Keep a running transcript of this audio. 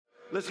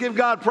Let's give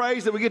God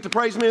praise that we get to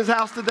praise Him in His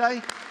house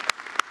today.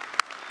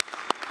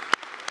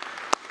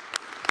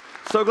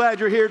 So glad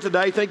you're here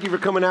today. Thank you for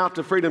coming out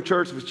to Freedom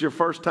Church. If it's your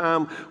first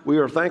time, we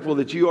are thankful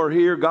that you are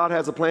here. God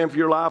has a plan for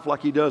your life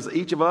like He does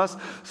each of us.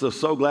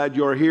 So glad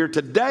you're here.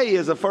 Today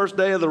is the first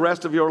day of the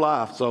rest of your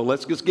life. So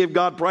let's just give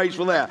God praise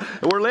for that.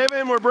 And we're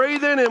living, we're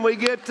breathing, and we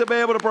get to be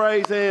able to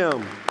praise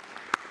Him.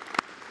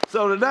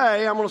 So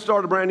today, I'm going to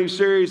start a brand new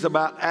series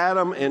about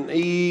Adam and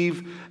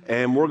Eve,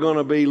 and we're going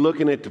to be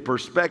looking at the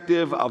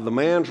perspective of the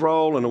man's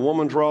role and the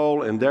woman's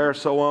role and there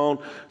so on.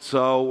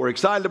 So we're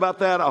excited about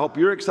that. I hope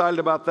you're excited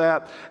about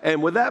that.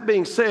 And with that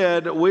being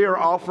said, we are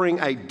offering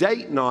a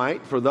date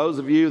night for those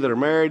of you that are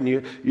married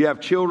and you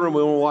have children.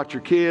 We want to watch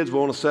your kids. We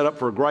want to set up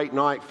for a great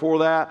night for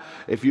that.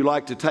 If you'd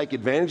like to take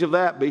advantage of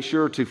that, be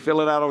sure to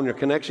fill it out on your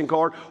connection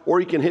card,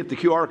 or you can hit the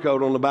QR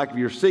code on the back of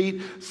your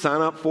seat.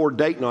 Sign up for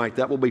date night.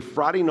 That will be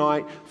Friday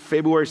night,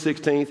 February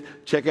 16th.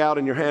 Check out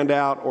in your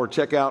handout or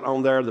check out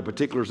on there the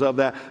particulars of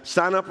that.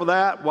 Sign up for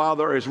that while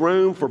there is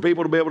room for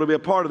people to be able to be a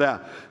part of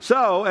that.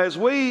 So as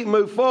we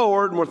move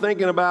forward and we're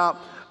thinking about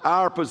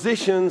our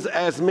positions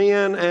as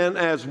men and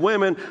as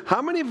women,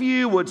 how many of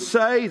you would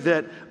say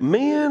that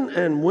men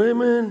and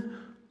women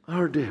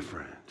are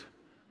different?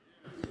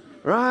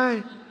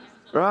 Right?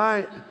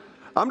 Right?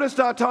 I'm just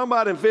not talking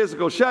about in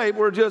physical shape.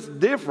 We're just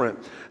different.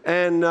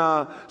 And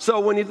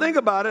so when you think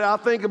about it, I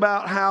think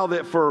about how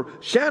that for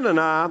Shannon and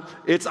I,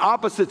 it's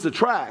opposites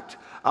attract.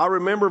 I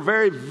remember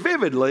very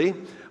vividly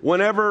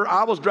whenever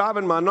I was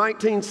driving my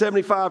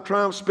 1975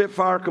 Triumph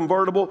Spitfire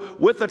convertible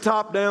with the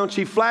top down,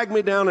 she flagged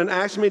me down and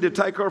asked me to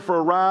take her for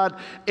a ride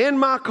in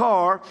my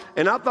car,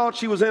 and I thought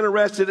she was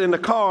interested in the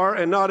car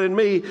and not in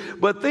me.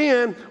 But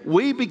then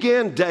we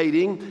began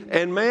dating,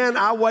 and man,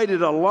 I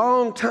waited a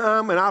long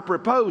time, and I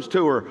proposed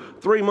to her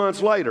 3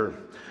 months later.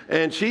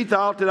 And she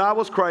thought that I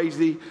was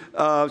crazy.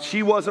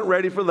 She wasn't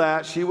ready for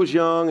that. She was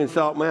young and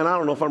thought, man, I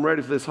don't know if I'm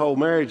ready for this whole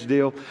marriage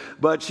deal.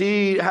 But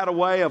she had a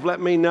way of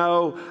letting me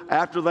know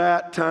after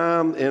that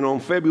time, and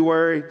on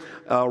February,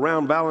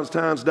 around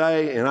Valentine's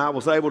Day, and I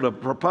was able to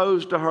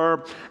propose to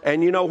her.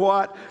 And you know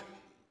what?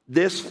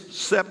 This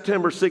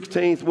September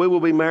 16th, we will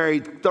be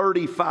married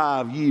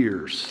 35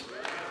 years.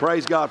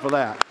 Praise God for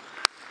that.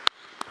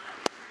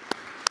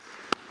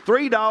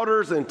 3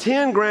 daughters and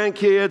 10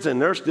 grandkids, and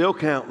they're still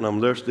counting them.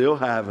 They're still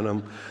having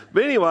them.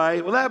 But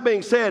anyway, with that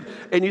being said,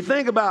 and you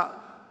think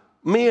about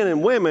men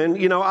and women,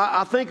 you know,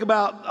 I think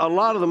about a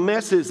lot of the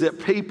messes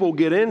that people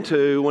get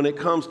into when it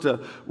comes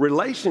to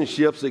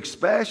relationships,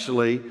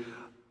 especially.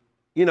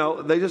 You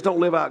know, they just don't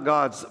live out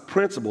God's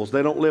principles.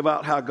 They don't live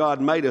out how God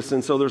made us.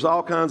 And so there's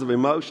all kinds of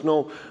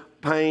emotional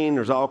pain.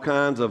 There's all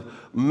kinds of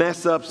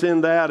mess ups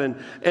in that.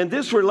 And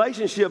this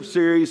relationship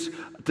series,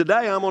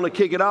 today I'm going to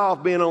kick it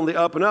off being on the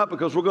up and up,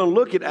 because we're going to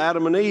look at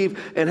Adam and Eve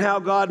and how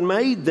God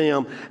made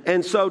them.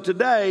 And so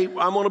today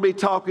I'm going to be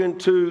talking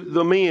to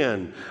the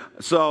men.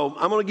 So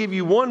I'm going to give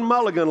you one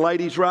mulligan,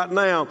 ladies, right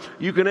now.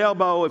 You can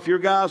elbow, if your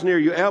guy's near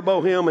you,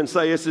 elbow him and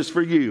say, this is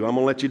for you. I'm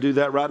going to let you do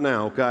that right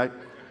now, okay?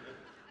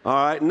 All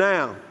right,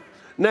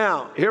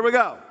 now, here we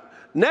go.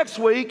 Next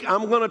week,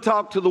 I'm going to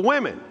talk to the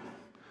women.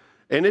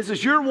 And this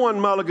is your one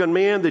mulligan,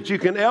 men, that you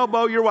can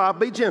elbow your wife.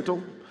 Be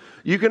gentle.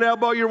 You can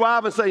elbow your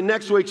wife and say,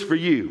 next week's for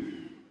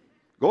you.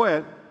 Go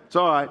ahead. It's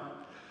all right.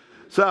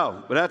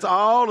 So, but that's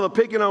all the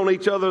picking on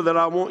each other that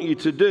I want you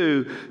to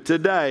do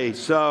today.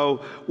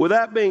 So, with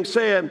that being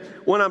said,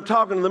 when I'm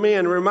talking to the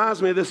men, it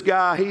reminds me of this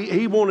guy.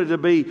 He wanted to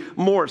be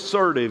more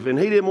assertive, and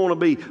he didn't want to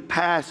be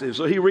passive.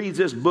 So he reads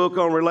this book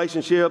on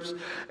relationships,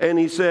 and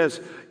he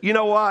says, you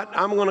know what?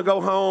 I'm going to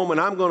go home, and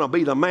I'm going to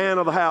be the man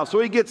of the house. So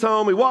he gets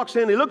home, he walks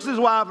in, he looks at his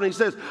wife, and he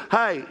says,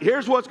 hey,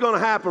 here's what's going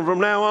to happen from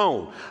now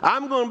on.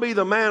 I'm going to be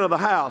the man of the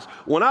house.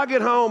 When I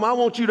get home, I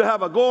want you to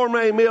have a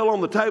gourmet meal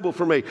on the table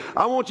for me.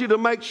 I want you to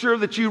make sure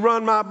that you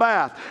run my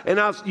bath. And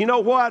you know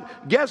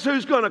what? Guess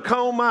who's going to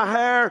comb my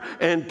hair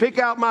and pick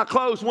out my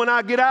clothes when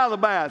I get out of the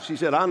bath? She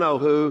said, I know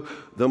who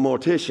the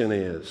mortician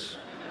is.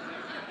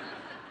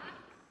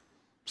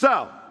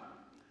 So,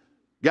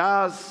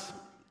 guys,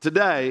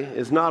 today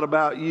is not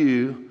about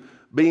you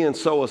being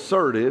so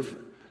assertive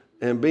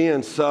and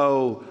being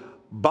so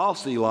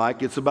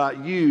bossy-like. It's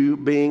about you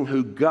being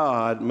who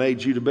God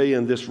made you to be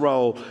in this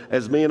role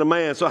as being a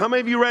man. So how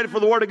many of you ready for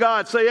the Word of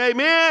God? Say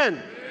amen.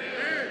 Amen.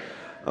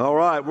 All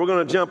right, we're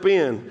going to jump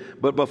in.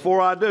 But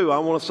before I do, I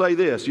want to say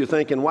this. You're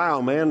thinking,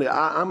 wow, man,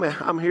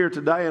 I'm here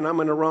today and I'm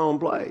in the wrong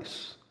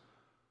place.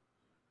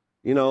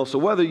 You know, so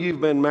whether you've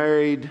been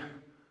married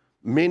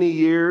many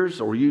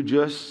years, or you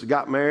just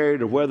got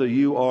married, or whether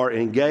you are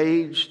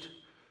engaged,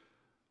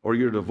 or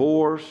you're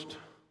divorced,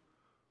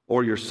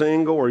 or you're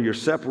single, or you're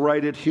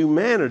separated,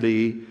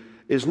 humanity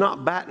is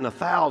not batting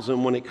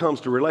 1,000 when it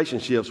comes to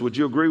relationships. Would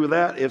you agree with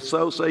that? If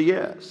so, say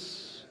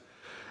yes.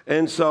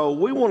 And so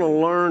we want to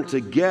learn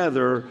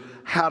together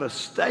how to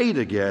stay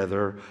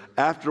together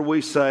after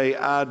we say,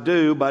 I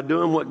do, by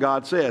doing what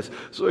God says.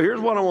 So here's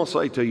what I want to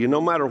say to you. No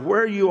matter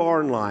where you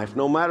are in life,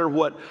 no matter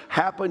what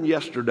happened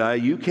yesterday,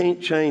 you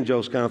can't change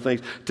those kind of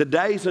things.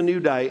 Today's a new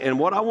day, and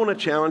what I want to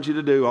challenge you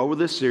to do over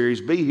this series,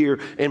 be here,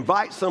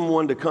 invite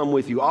someone to come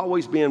with you.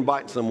 Always be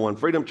inviting someone.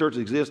 Freedom Church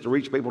exists to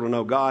reach people to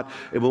know God,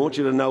 and we want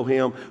you to know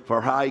Him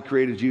for how He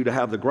created you, to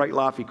have the great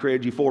life He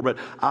created you for. But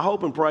I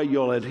hope and pray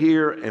you'll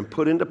adhere and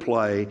put into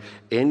play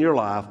in your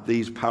life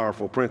these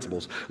powerful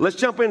principles. Let's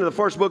jump into the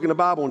first book in the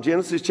Bible, in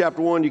Genesis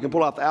chapter 1. You can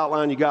pull out the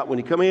outline you got when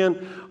you come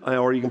in,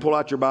 or you can pull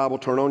out your Bible,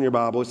 turn on your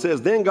Bible. It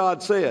says, then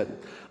God said,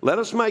 let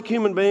us make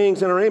human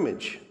beings in our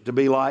image to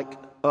be like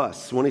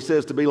us. When He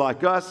says to be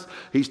like us,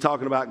 He's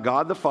talking about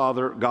God the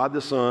Father, God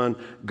the Son,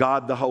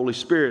 God the Holy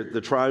Spirit,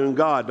 the triune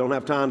God. Don't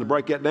have time to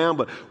break that down,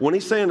 but when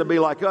He's saying to be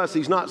like us,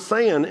 He's not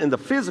saying in the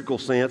physical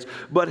sense,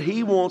 but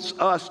He wants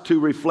us to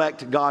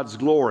reflect God's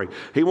glory.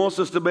 He wants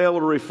us to be able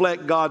to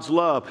reflect God's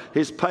love,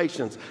 His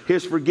patience,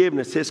 His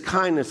forgiveness, His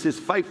kindness, His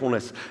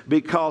faithfulness,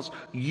 because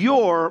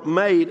you're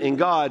made in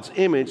God's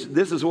image.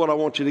 This is what I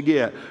want you to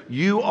get.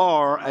 You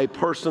are a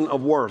person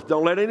of worth.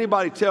 Don't let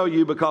anybody tell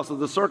you because of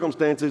the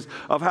circumstances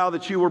of how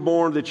that you were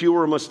born that you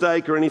were a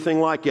mistake or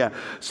anything like that.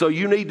 So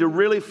you need to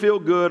really feel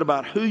good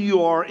about who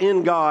you are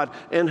in God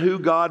and who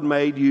God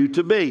made you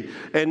to be.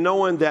 And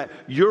knowing that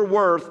your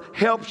worth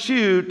helps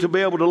you to be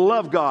able to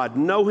love God,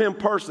 know Him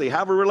personally,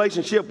 have a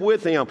relationship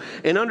with Him,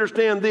 and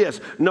understand this.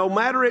 No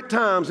matter at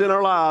times in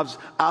our lives,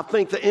 I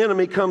think the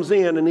enemy comes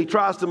in and he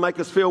tries to make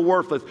us feel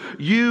worthless.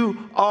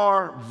 You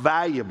are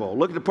valuable.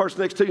 Look at the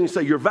person next to you and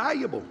say, you're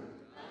valuable.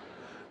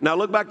 Now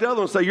look back to the other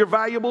one and say, you're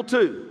valuable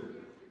too.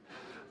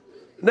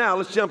 Now,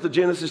 let's jump to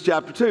Genesis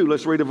chapter 2.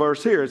 Let's read a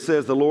verse here. It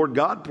says, the Lord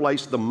God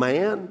placed the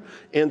man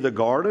in the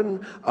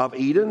garden of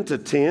Eden to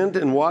tend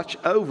and watch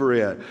over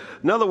it.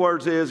 In other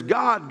words,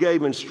 God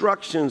gave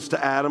instructions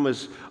to Adam,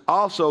 as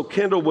also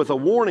kindled with a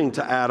warning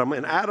to Adam,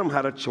 and Adam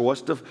had a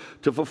choice to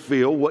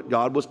fulfill what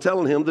God was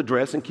telling him to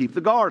dress and keep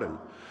the garden.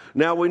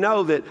 Now, we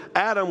know that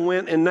Adam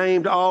went and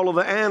named all of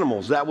the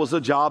animals. That was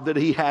a job that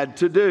he had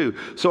to do.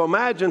 So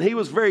imagine he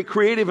was very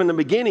creative in the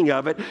beginning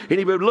of it, and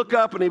he would look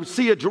up and he would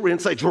see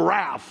and say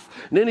giraffe,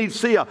 and then he'd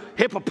see a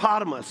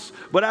hippopotamus.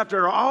 But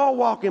after all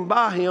walking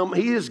by him,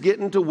 he is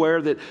getting to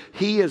where that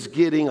he is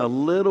getting a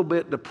little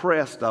bit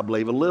depressed, I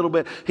believe, a little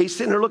bit. He's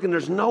sitting there looking,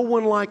 there's no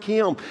one like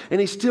him,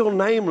 and he's still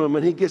naming them,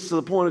 and he gets to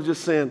the point of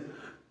just saying,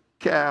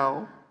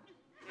 cow,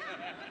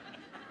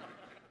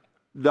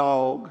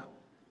 dog,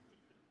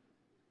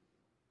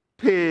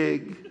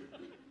 pig.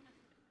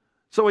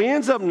 So he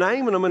ends up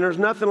naming them, and there's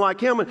nothing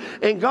like him.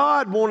 And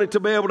God wanted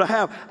to be able to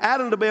have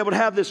Adam to be able to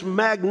have this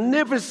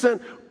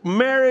magnificent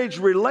marriage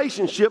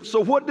relationship. So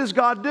what does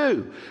God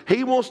do?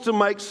 He wants to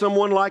make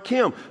someone like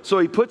him. So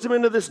He puts him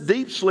into this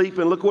deep sleep,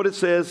 and look what it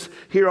says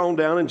here on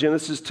down in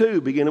Genesis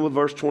 2, beginning with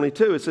verse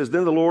 22. It says,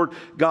 then the Lord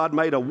God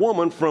made a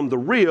woman from the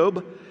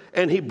rib,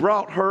 and He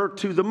brought her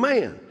to the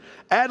man.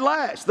 At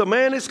last, the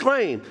man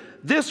exclaimed,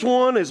 this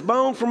one is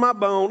bone from my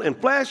bone and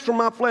flesh from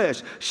my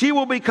flesh. She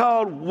will be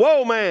called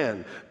Whoa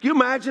Man. Can you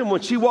imagine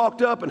when she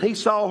walked up and he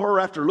saw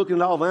her after looking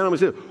at all the animals?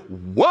 He said,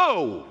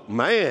 Whoa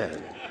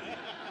Man.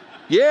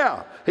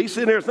 Yeah, he's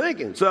sitting there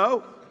thinking,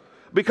 so,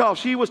 because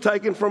she was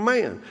taken from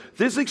man.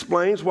 This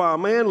explains why a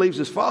man leaves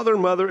his father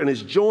and mother and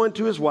is joined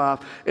to his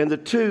wife, and the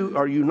two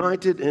are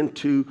united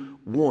into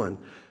one.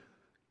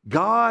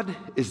 God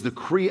is the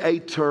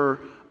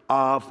creator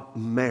of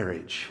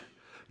marriage.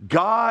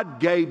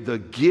 God gave the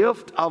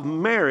gift of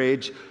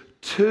marriage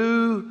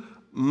to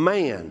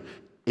man.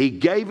 He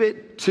gave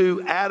it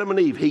to Adam and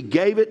Eve. He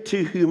gave it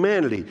to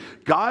humanity.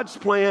 God's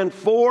plan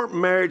for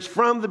marriage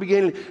from the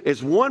beginning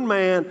is one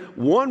man,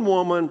 one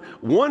woman,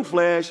 one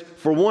flesh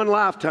for one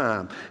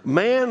lifetime.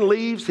 Man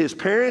leaves his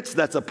parents.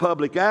 That's a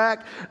public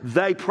act.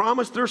 They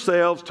promise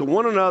themselves to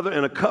one another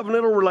in a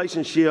covenantal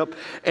relationship,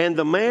 and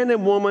the man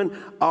and woman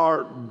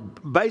are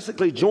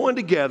basically joined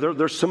together.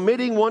 They're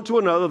submitting one to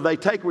another. They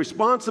take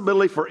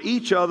responsibility for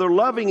each other,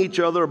 loving each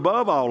other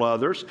above all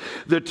others.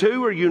 The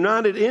two are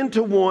united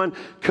into one,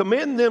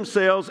 committing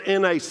themselves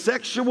in a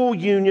sexual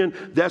union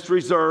that's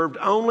reserved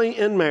only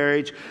in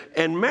marriage.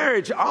 And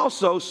marriage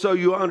also, so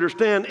you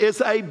understand, is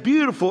a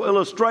beautiful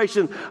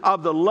illustration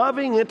of the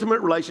loving,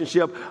 intimate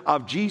relationship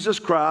of Jesus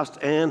Christ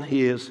and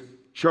His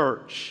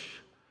church.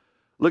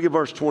 Look at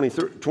verse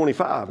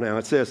 25 now.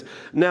 It says,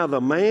 now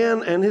the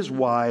man and his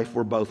wife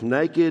were both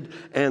naked,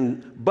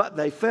 but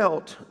they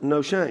felt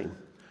no shame.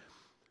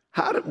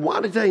 Why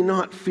did they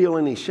not feel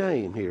any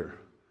shame here?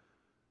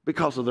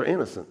 Because of their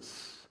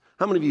innocence.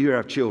 How many of you here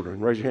have children?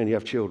 Raise your hand, you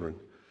have children.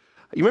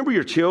 You remember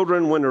your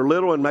children when they're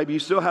little, and maybe you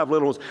still have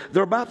little ones.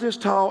 They're about this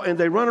tall, and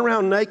they run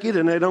around naked,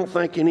 and they don't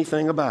think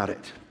anything about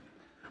it.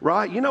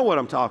 Right? You know what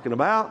I'm talking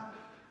about.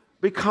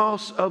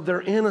 Because of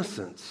their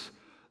innocence.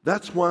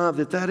 That's why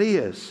that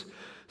is.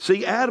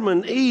 See, Adam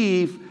and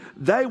Eve,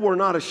 they were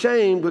not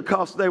ashamed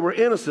because they were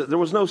innocent. There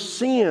was no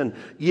sin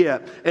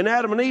yet. And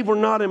Adam and Eve were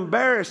not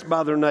embarrassed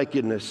by their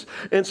nakedness.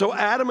 And so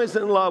Adam is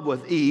in love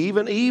with Eve,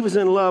 and Eve is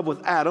in love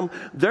with Adam.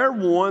 They're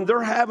one.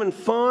 They're having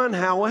fun.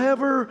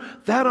 However,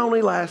 that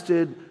only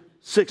lasted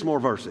 6 more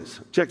verses.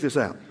 Check this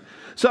out.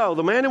 So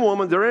the man and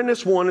woman, they're in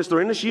this oneness.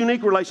 They're in this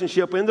unique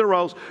relationship in their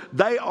roles.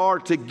 They are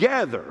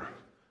together.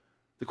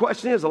 The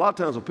question is, a lot of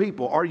times with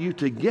people, are you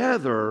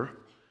together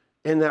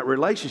in that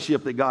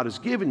relationship that God has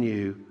given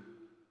you,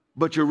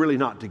 but you're really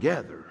not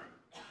together?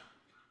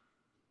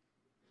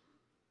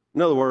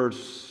 In other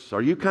words,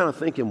 are you kind of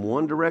thinking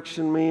one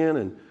direction, men,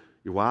 and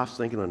your wife's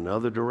thinking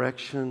another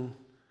direction?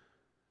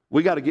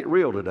 We got to get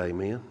real today,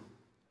 men.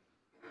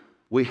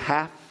 We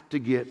have to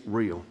get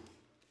real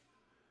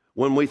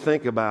when we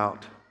think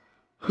about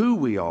who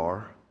we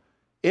are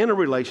in a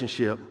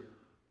relationship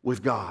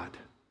with God.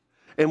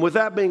 And with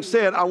that being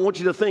said, I want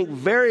you to think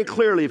very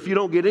clearly, if you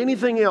don't get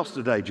anything else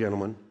today,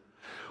 gentlemen,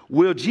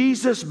 will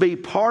Jesus be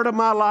part of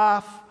my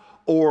life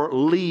or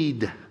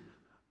lead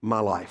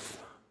my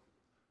life?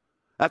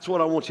 That's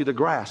what I want you to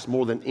grasp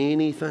more than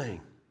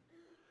anything.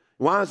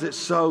 Why is it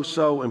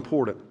so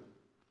important?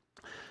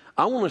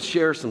 I want to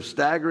share some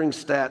staggering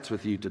stats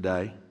with you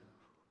today.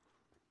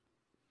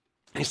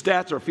 These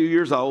stats are a few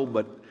years old,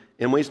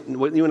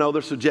 and you know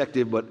they're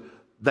subjective, but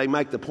they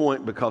make the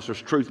point because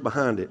there's truth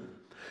behind it.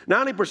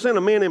 90%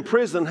 of men in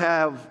prison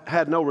have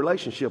had no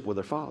relationship with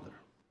their father.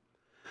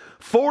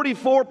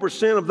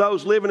 44% of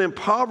those living in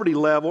poverty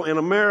level in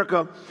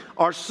America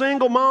are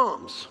single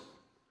moms.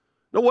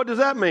 Now, what does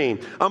that mean?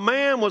 A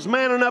man was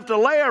man enough to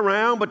lay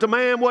around, but the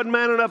man wasn't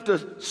man enough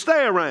to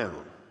stay around.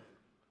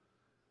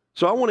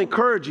 So I want to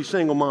encourage you,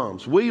 single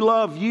moms. We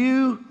love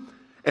you,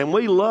 and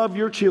we love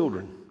your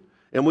children.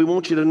 And we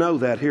want you to know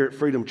that here at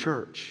Freedom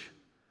Church.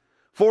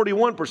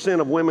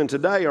 41% of women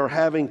today are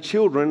having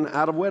children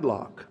out of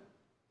wedlock.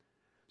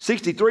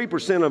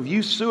 63% of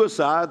youth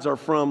suicides are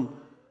from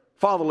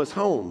fatherless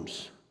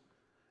homes.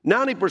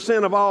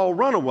 90% of all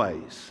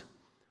runaways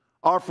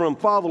are from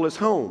fatherless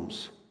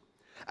homes.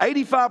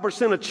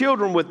 85% of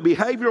children with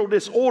behavioral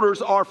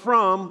disorders are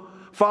from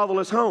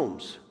fatherless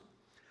homes.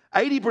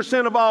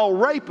 80% of all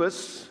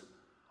rapists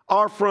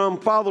are from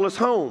fatherless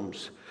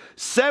homes.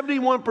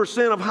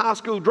 71% of high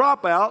school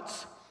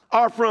dropouts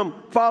are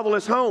from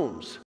fatherless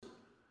homes.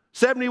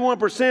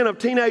 71% of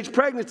teenage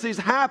pregnancies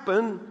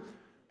happen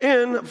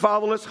in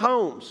fatherless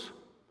homes.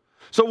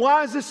 So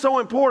why is this so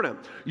important?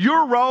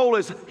 Your role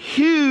is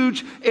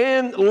huge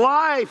in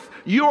life.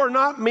 You are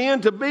not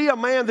meant to be a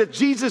man that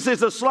Jesus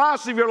is a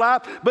slice of your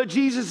life, but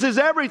Jesus is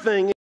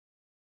everything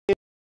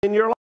in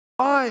your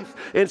life.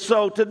 And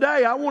so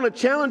today I want to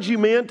challenge you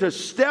men to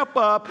step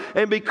up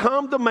and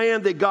become the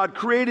man that God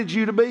created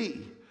you to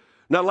be.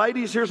 Now,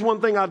 ladies, here's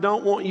one thing I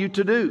don't want you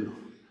to do.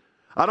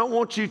 I don't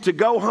want you to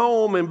go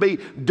home and be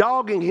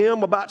dogging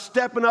him about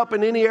stepping up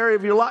in any area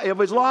of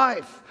his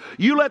life.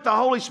 You let the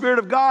Holy Spirit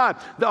of God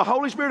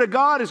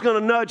is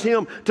going to nudge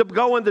him to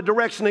go in the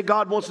direction that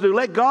God wants to do.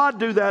 Let God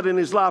do that in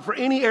his life for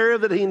any area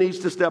that he needs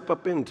to step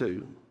up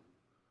into.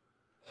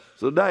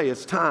 So today,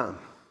 it's time.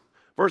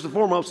 First and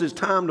foremost, it's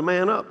time to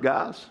man up,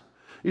 guys.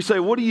 You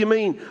say, what do you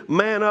mean,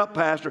 man up,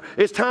 Pastor?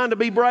 It's time to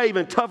be brave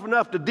and tough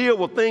enough to deal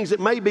with things that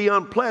may be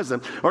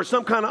unpleasant or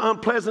some kind of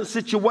unpleasant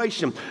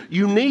situation.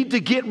 You need to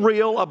get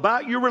real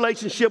about your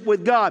relationship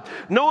with God.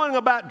 Knowing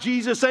about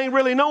Jesus ain't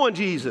really knowing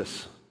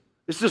Jesus.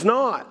 It's just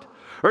not.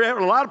 Or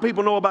a lot of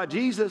people know about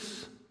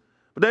Jesus,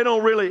 but they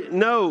don't really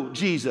know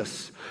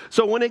Jesus.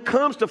 So when it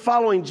comes to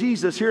following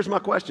Jesus, here's my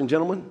question,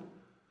 gentlemen.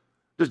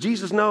 Does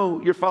Jesus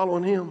know you're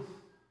following him?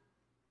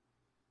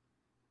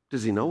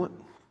 Does he know it?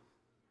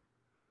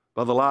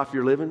 By the life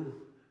you're living?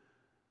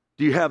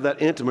 Do you have that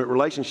intimate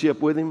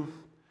relationship with him?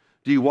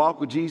 Do you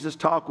walk with Jesus,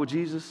 talk with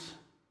Jesus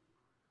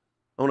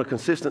on a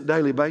consistent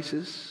daily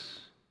basis?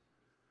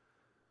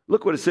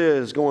 Look what it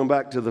says going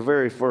back to the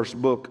very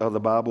first book of the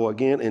Bible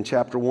again in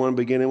chapter 1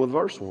 beginning with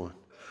verse 1.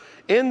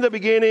 In the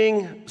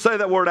beginning, say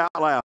that word out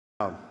loud.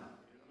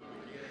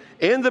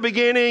 In the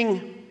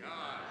beginning,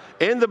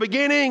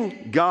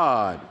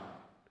 God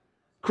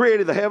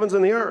created the heavens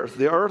and the earth.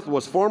 The earth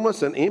was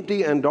formless and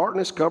empty, and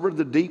darkness covered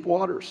the deep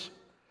waters.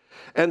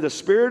 And the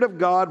Spirit of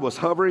God was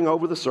hovering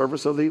over the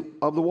surface of the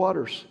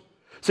waters.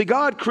 See,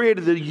 God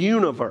created the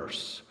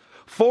universe.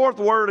 Fourth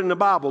word in the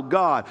Bible,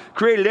 God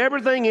created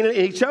everything in it.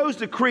 He chose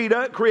to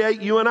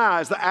create you and I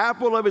as the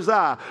apple of his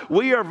eye.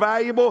 We are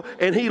valuable,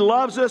 and he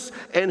loves us,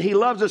 and he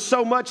loves us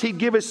so much he'd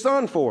give his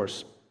son for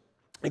us.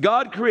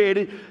 God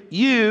created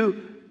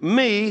you,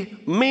 me,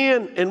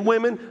 men and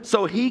women,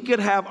 so he could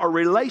have a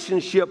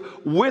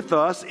relationship with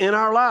us in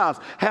our lives.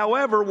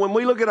 However, when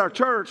we look at our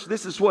church,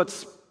 this is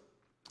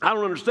I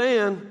don't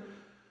understand,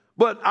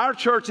 but our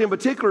church in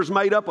particular is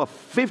made up of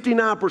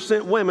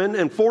 59% women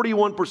and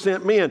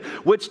 41% men,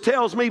 which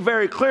tells me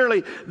very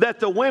clearly that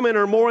the women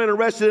are more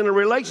interested in a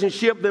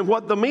relationship than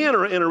what the men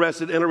are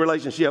interested in a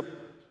relationship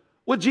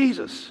with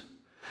Jesus.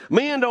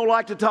 Men don't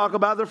like to talk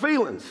about their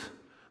feelings.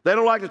 They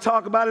don't like to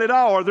talk about it at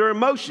all, or their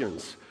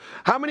emotions.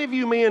 How many of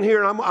you men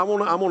here, and I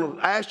want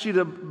to ask you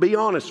to be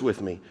honest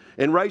with me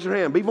and raise your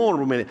hand. Be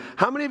vulnerable a minute.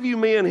 How many of you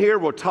men here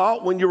were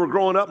taught when you were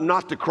growing up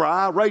not to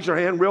cry? Raise your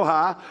hand real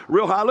high,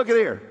 real high. Look at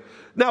here.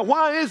 Now,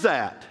 why is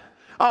that?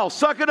 Oh,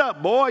 suck it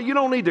up, boy. You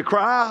don't need to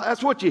cry.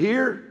 That's what you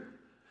hear.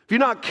 If you're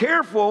not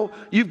careful,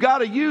 you've got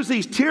to use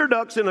these tear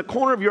ducts in the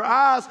corner of your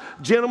eyes,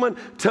 gentlemen,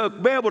 to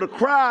be able to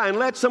cry and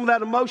let some of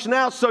that emotion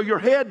out so your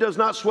head does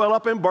not swell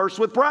up and burst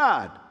with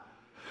pride.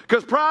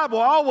 Because pride will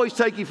always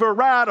take you for a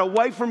ride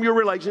away from your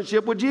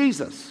relationship with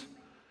Jesus.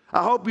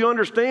 I hope you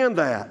understand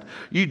that.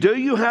 Do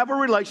you have a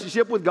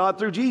relationship with God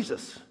through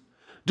Jesus?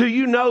 Do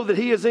you know that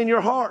He is in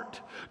your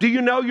heart? Do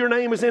you know your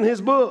name is in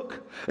His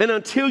book? And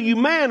until you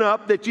man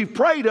up, that you've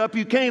prayed up,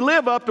 you can't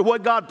live up to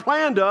what God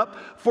planned up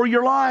for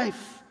your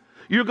life.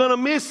 You're going to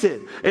miss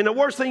it. And the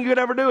worst thing you could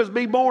ever do is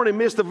be born and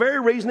miss the very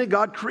reason that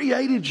God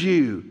created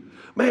you.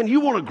 Man,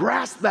 you want to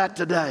grasp that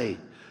today.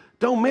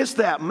 Don't miss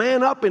that.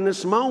 Man up in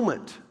this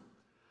moment.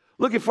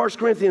 Look at 1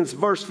 Corinthians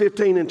verse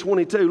 15 and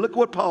 22. Look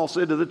what Paul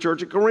said to the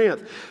church at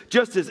Corinth.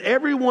 Just as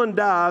everyone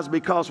dies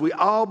because we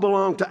all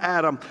belong to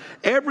Adam,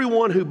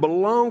 everyone who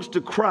belongs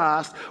to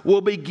Christ will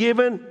be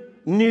given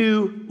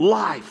new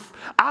life.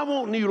 I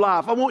want new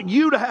life. I want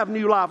you to have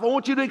new life. I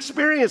want you to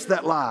experience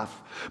that life.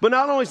 But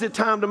not only is it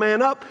time to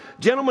man up,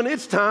 gentlemen,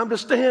 it's time to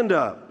stand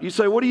up. You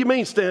say, what do you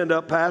mean stand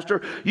up,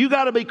 Pastor? You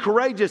got to be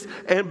courageous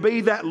and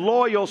be that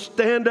loyal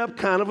stand-up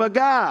kind of a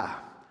guy.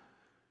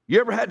 You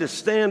ever had to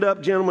stand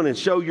up, gentlemen, and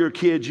show your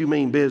kids you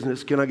mean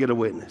business? Can I get a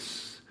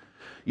witness?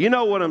 You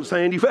know what I'm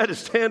saying. You've had to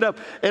stand up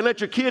and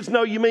let your kids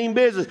know you mean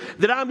business,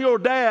 that I'm your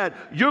dad.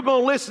 You're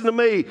going to listen to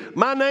me.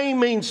 My name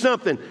means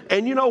something.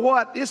 And you know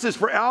what? This is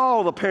for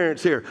all the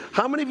parents here.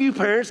 How many of you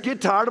parents get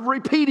tired of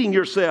repeating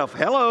yourself?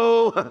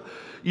 Hello.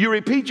 You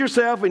repeat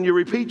yourself and you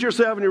repeat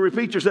yourself and you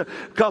repeat yourself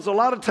because a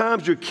lot of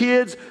times your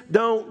kids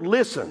don't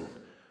listen.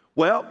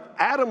 Well,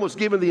 Adam was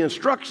given the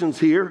instructions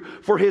here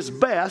for his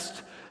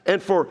best and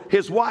for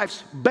his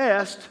wife's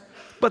best,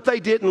 but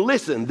they didn't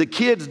listen. The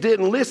kids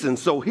didn't listen.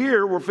 So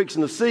here we're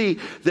fixing to see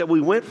that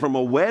we went from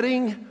a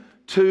wedding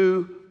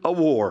to a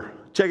war.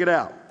 Check it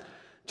out.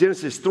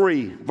 Genesis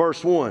 3,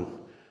 verse 1.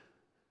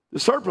 The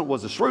serpent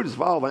was the shrewdest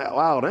of all the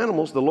wild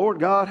animals the Lord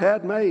God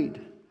had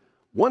made.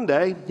 One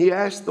day he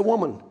asked the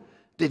woman,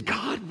 did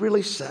God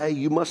really say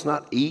you must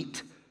not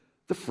eat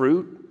the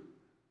fruit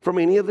from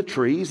any of the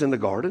trees in the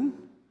garden?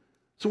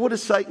 So what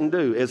does Satan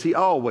do? As he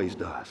always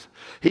does.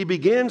 He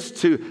begins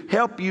to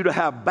help you to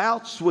have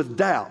bouts with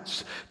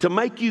doubts, to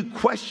make you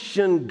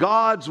question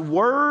God's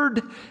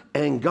word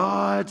and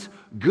God's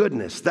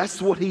goodness.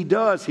 That's what he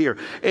does here.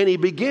 And he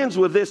begins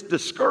with this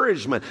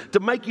discouragement, to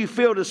make you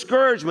feel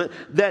discouragement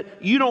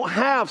that you don't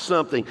have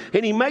something.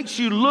 And he makes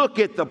you look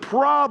at the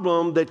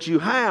problem that you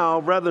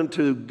have rather than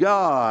to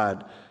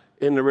God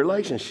in the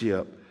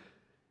relationship.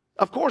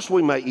 Of course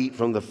we may eat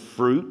from the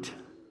fruit.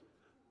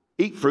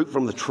 Eat fruit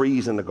from the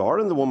trees in the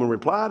garden. The woman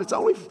replied, it's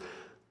only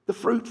the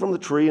fruit from the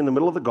tree in the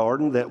middle of the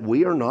garden that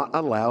we are not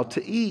allowed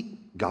to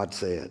eat, God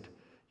said.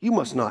 You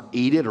must not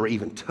eat it or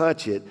even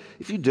touch it.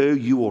 If you do,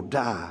 you will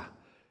die.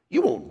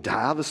 You won't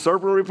die, the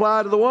serpent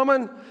replied to the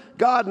woman.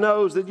 God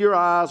knows that your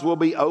eyes will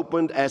be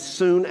opened as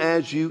soon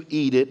as you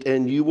eat it,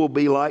 and you will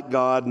be like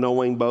God,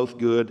 knowing both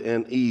good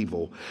and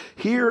evil.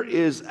 Here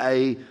is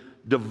a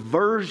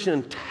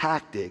diversion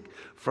tactic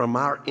from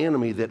our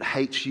enemy that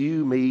hates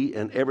you, me,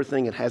 and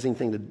everything that has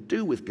anything to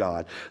do with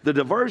God. The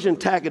diversion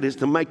tactic is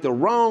to make the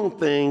wrong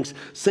things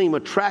seem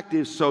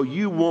attractive so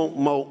you want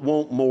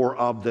more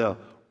of the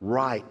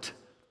right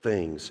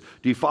things.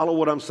 Do you follow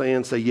what I'm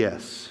saying? Say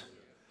yes.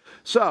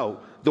 So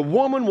the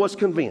woman was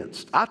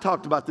convinced. I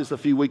talked about this a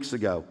few weeks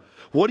ago.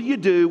 What do you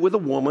do with a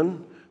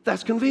woman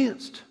that's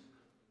convinced?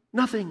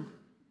 Nothing.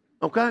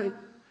 Okay?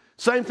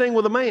 Same thing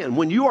with a man.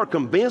 When you are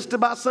convinced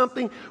about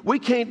something, you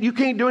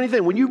can't do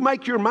anything. When you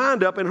make your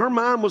mind up, and her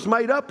mind was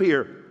made up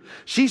here,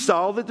 she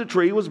saw that the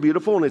tree was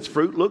beautiful and its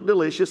fruit looked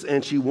delicious,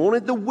 and she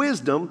wanted the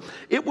wisdom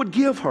it would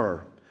give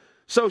her.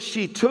 So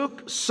she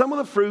took some of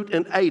the fruit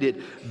and ate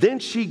it. Then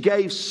she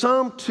gave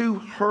some to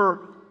her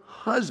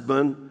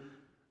husband.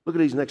 Look at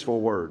these next four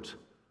words.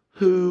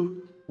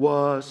 Who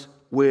was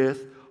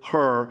with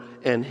her,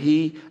 and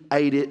he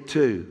ate it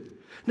too.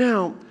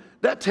 Now,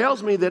 that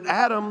tells me that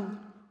Adam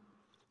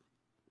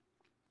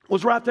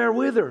was right there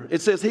with her.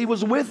 It says he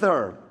was with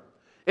her.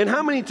 And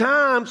how many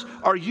times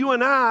are you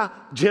and I,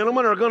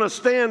 gentlemen, are going to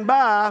stand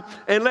by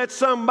and let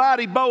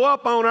somebody bow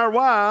up on our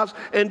wives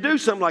and do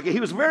something like it? He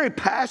was very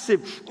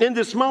passive in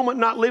this moment,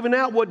 not living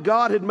out what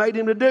God had made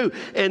him to do.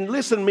 And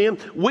listen, men,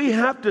 we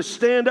have to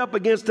stand up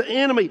against the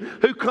enemy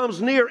who comes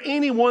near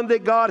anyone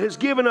that God has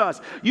given us.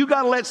 You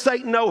got to let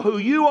Satan know who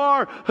you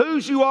are,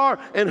 whose you are,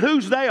 and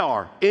whose they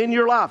are in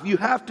your life. You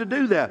have to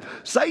do that.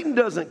 Satan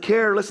doesn't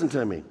care, listen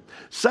to me.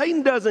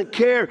 Satan doesn't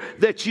care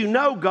that you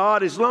know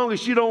God as long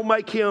as you don't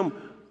make him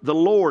the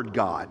Lord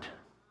God.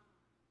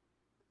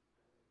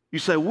 You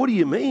say, what do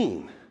you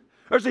mean?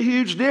 There's a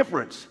huge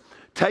difference.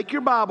 Take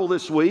your Bible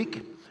this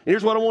week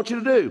Here's what I want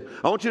you to do.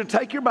 I want you to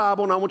take your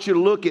Bible and I want you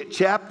to look at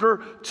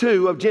chapter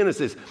 2 of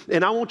Genesis.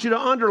 And I want you to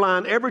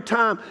underline every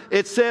time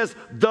it says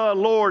the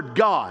Lord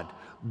God.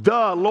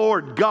 The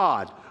Lord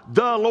God.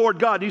 The Lord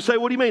God. You say,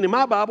 what do you mean? In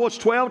my Bible, it's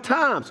 12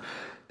 times.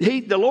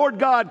 The Lord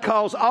God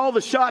calls all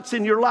the shots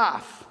in your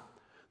life.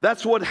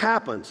 That's what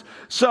happens.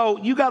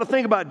 So you got to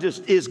think about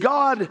is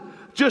God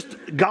just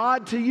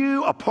God to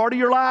you, a part of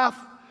your life?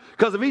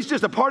 Because if he's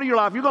just a part of your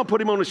life, you're going to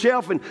put him on the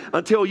shelf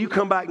until you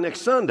come back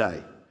next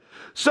Sunday.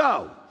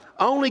 So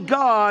only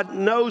God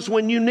knows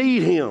when you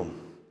need him.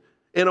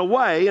 In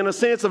a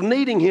sense of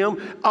needing him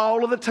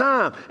all of the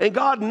time. And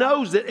God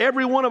knows that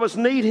every one of us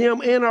need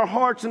him in our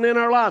hearts and in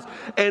our lives.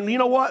 And you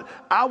know what?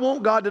 I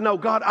want God to know,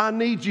 God, I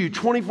need you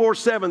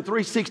 24/7,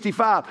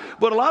 365.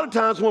 But a lot of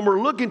times when we're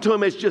looking to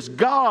him, it's just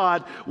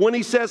God. When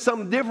he says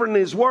something different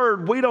in his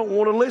word, we don't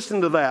want to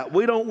listen to that.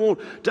 We don't want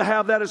to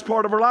have that as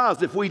part of our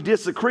lives if we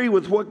disagree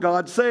with what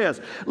God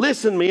says.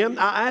 Listen, men,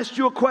 I asked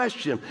you a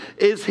question.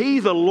 Is he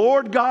the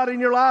Lord God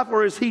in your life,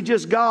 or is he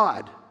just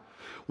God?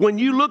 When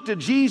you look to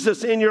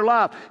Jesus in your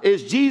life,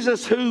 is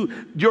Jesus who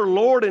your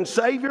Lord and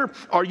Savior?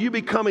 Are you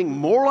becoming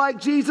more like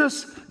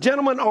Jesus,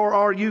 gentlemen, or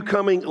are you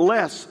coming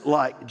less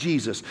like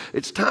Jesus?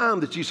 It's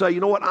time that you say, you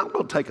know what, I'm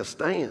going to take a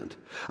stand.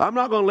 I'm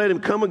not going to let him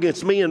come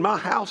against me and my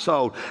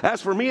household.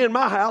 As for me and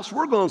my house,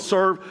 we're going to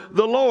serve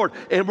the Lord,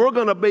 and we're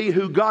going to be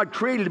who God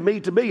created me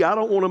to be. I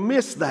don't want to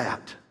miss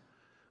that.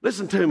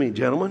 Listen to me,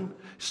 gentlemen,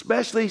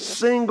 especially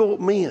single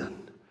men.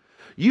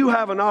 You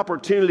have an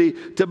opportunity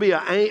to be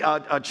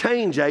a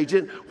change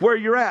agent where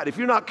you're at. If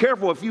you're not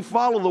careful, if you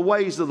follow the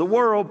ways of the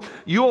world,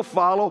 you'll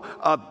follow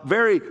a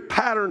very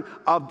pattern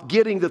of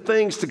getting the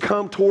things to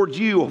come towards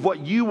you, of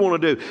what you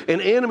want to do.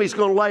 And the enemy's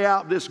going to lay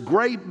out this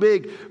great,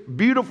 big,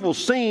 beautiful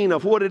scene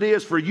of what it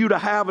is for you to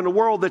have in the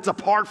world that's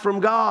apart from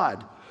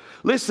God.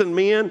 Listen,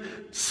 men,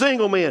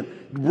 single men,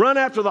 run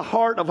after the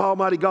heart of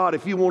Almighty God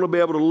if you want to be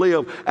able to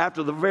live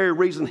after the very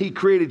reason he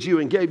created you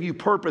and gave you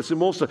purpose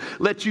and wants to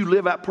let you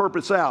live that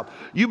purpose out.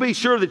 You be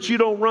sure that you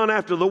don't run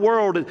after the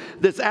world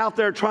that's out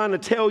there trying to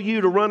tell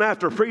you to run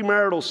after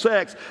premarital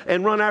sex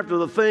and run after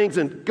the things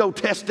and go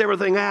test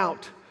everything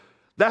out.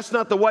 That's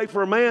not the way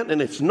for a man,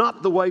 and it's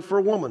not the way for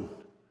a woman.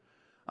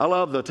 I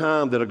love the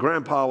time that a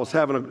grandpa was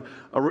having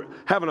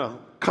a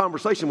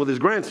conversation with his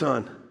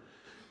grandson.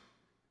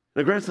 And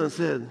the grandson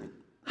said,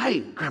 hey,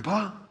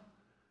 Grandpa,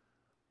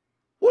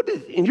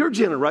 in your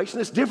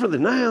generation, it's different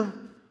than now.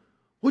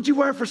 What'd you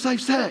wear for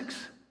safe sex?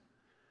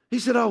 He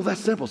said, oh,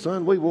 that's simple,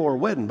 son. We wore a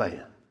wedding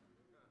band.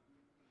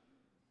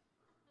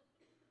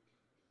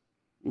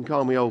 You can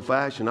call me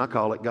old-fashioned. I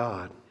call it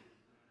God.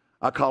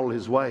 I call it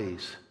his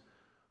ways,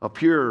 a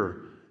pure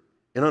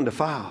and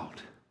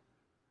undefiled.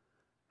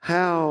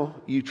 How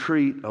you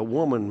treat a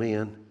woman,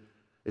 men,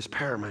 is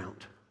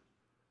paramount.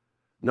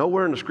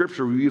 Nowhere in the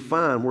scripture will you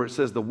find where it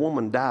says the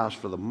woman dies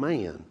for the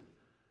man,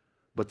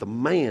 but the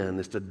man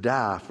is to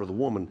die for the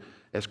woman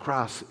as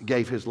Christ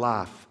gave his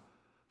life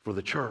for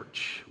the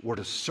church. We're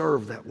to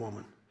serve that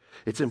woman.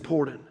 It's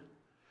important.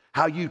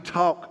 How you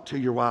talk to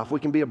your wife. We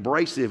can be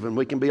abrasive and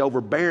we can be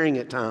overbearing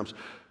at times,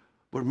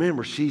 but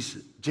remember,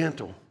 she's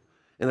gentle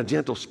and a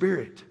gentle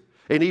spirit.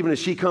 And even as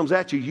she comes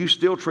at you, you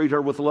still treat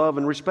her with love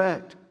and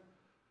respect.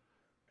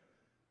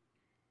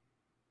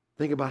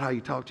 Think about how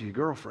you talk to your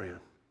girlfriend.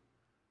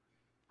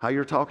 How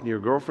you're talking to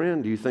your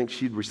girlfriend, do you think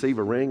she'd receive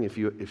a ring if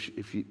you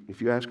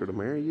ask her to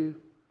marry you?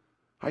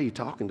 How are you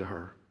talking to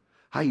her?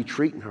 How are you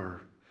treating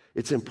her?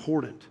 It's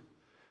important.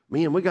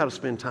 Man, we got to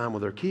spend time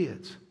with our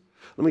kids.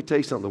 Let me tell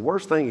you something. The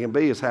worst thing it can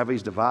be is have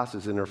these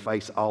devices in their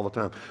face all the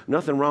time.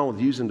 Nothing wrong with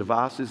using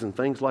devices and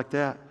things like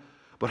that.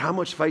 But how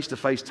much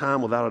face-to-face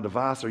time without a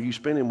device are you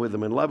spending with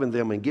them and loving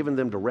them and giving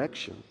them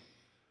direction?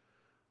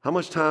 How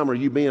much time are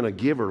you being a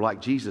giver like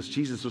Jesus?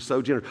 Jesus was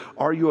so generous.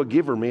 Are you a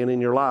giver, man, in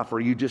your life? Or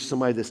are you just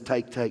somebody that's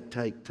take?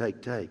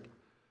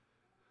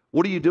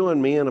 What are you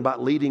doing, man,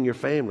 about leading your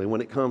family when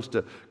it comes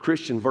to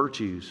Christian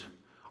virtues?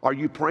 Are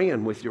you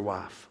praying with your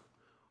wife?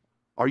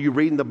 Are you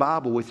reading the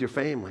Bible with your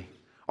family?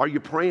 Are you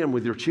praying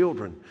with your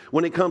children?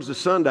 When it comes to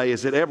Sunday,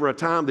 is it ever a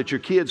time that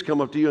your kids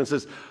come up to you and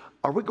says,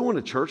 are we going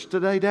to church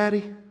today,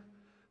 Daddy?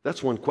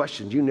 That's one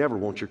question you never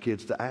want your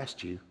kids to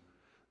ask you.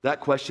 That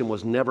question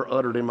was never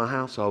uttered in my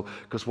household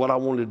because what I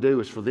wanted to do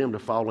is for them to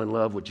fall in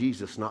love with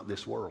Jesus, not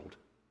this world.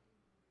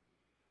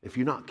 If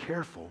you're not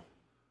careful,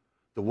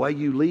 the way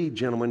you lead,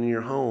 gentlemen, in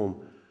your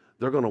home,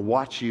 they're going to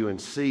watch you and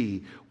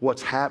see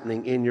what's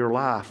happening in your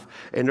life.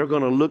 And they're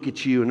going to look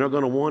at you and they're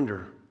going to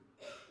wonder,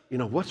 you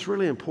know, what's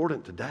really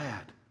important to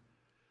Dad?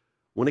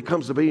 When it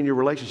comes to being in your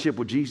relationship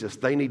with Jesus,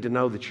 they need to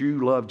know that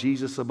you love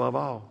Jesus above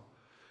all.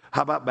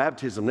 How about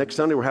baptism? Next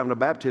Sunday, we're having a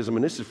baptism,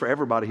 and this is for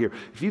everybody here.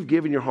 If you've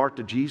given your heart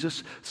to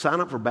Jesus,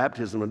 sign up for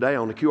baptism today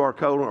on the QR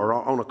code or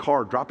on a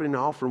card. Drop it in the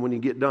offering when you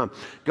get done.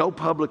 Go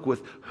public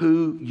with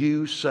who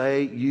you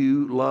say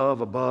you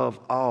love above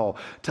all.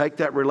 Take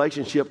that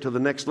relationship to the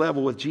next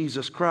level with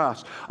Jesus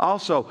Christ.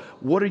 Also,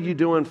 what are you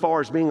doing as far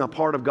as being a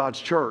part of God's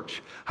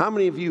church? How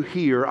many of you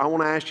here, I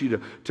want to ask you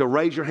to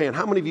raise your hand.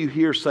 How many of you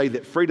here say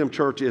that Freedom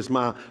Church is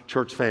my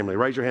church family?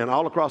 Raise your hand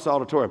all across the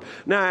auditorium.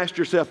 Now ask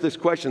yourself this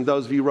question,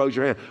 those of you raise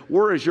your hand.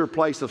 Where is your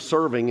place of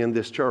serving in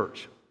this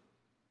church?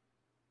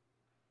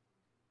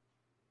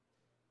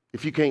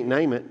 If you can't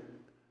name it,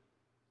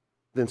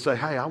 then say,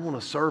 hey, I want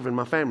to serve in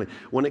my family.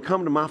 When it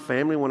come to my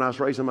family, when I was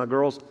raising my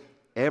girls,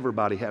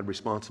 everybody had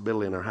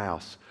responsibility in their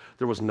house.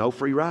 There was no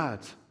free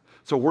rides.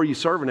 So where are you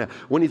serving at?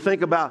 When you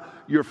think about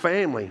your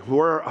family,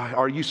 where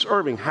are you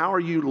serving? How are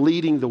you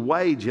leading the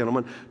way,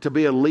 gentlemen, to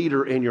be a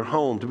leader in your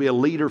home, to be a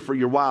leader for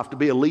your wife, to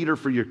be a leader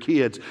for your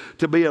kids,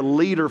 to be a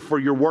leader for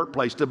your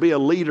workplace, to be a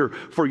leader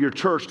for your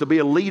church, to be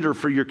a leader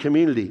for your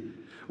community?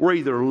 We're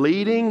either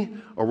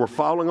leading or we're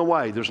falling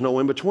away. There's no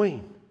in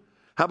between.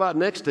 How about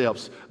next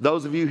steps?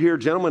 Those of you here,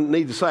 gentlemen,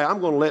 need to say, I'm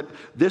going to let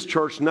this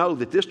church know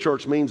that this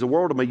church means the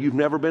world to me. You've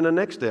never been to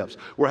Next Steps.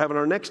 We're having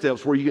our Next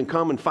Steps where you can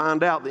come and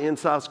find out the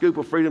inside scoop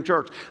of Freedom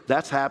Church.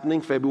 That's happening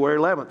February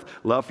 11th.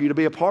 Love for you to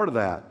be a part of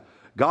that.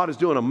 God is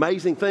doing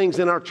amazing things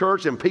in our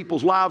church, and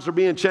people's lives are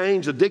being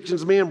changed,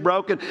 addictions are being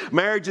broken,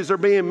 marriages are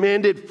being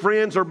mended,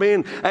 friends are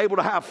being able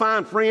to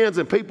find friends,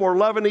 and people are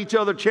loving each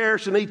other,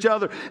 cherishing each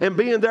other, and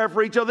being there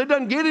for each other. It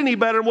doesn't get any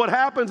better than what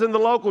happens in the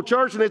local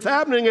church, and it's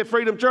happening at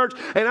Freedom Church,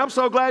 and I'm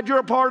so glad you're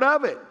a part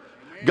of it.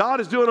 Amen.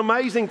 God is doing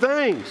amazing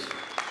things.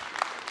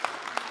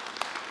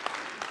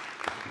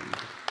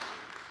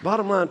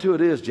 Bottom line to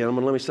it is,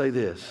 gentlemen, let me say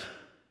this.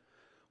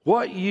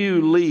 What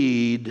you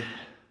lead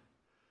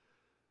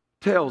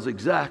tells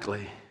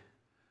exactly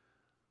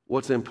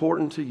what's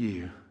important to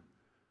you,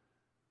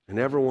 and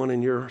everyone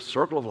in your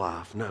circle of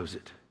life knows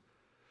it.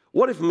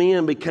 What if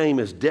men became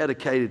as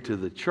dedicated to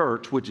the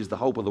church, which is the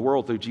hope of the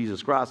world through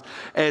Jesus Christ,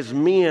 as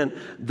men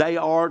they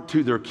are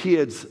to their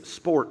kids'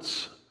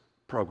 sports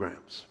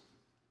programs?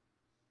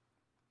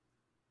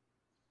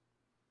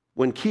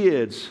 When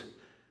kids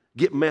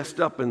get messed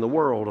up in the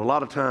world, a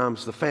lot of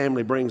times the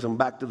family brings them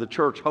back to the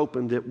church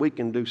hoping that we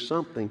can do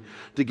something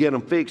to get them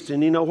fixed.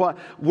 And you know what?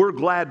 We're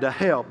glad to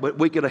help, but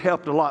we could have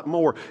helped a lot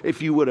more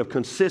if you would have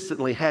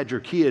consistently had your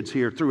kids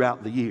here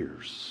throughout the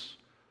years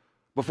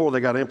before they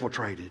got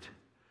infiltrated.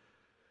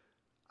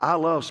 I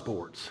love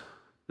sports.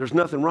 There's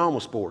nothing wrong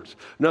with sports.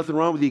 Nothing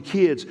wrong with your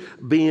kids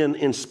being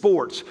in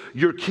sports.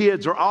 Your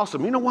kids are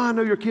awesome. You know why I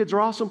know your kids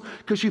are awesome?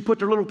 Because you put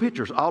their little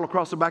pictures all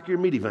across the back of your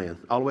minivan,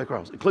 all the way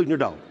across, including your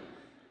dog.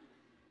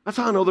 That's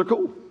how I know they're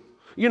cool,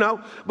 you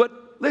know. But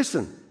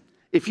listen,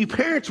 if you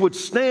parents would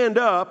stand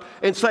up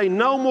and say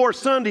no more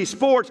Sunday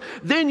sports,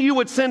 then you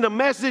would send a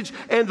message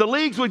and the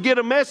leagues would get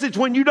a message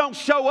when you don't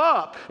show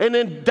up. And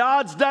then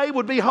God's day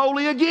would be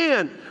holy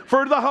again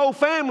for the whole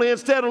family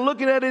instead of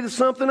looking at it as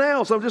something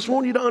else. I just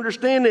want you to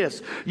understand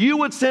this. You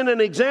would send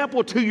an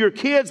example to your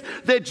kids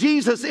that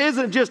Jesus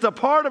isn't just a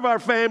part of our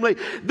family,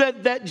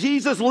 that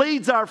Jesus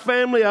leads our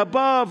family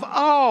above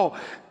all.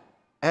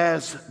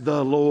 As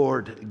the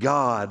Lord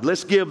God.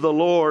 Let's give the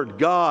Lord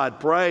God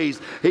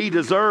praise He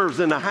deserves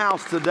in the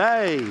house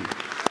today.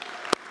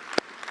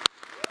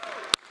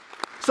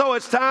 So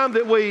it's time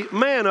that we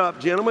man up,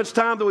 gentlemen. It's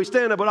time that we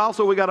stand up, but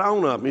also we got to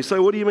own up. And you say,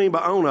 what do you mean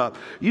by own up?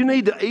 You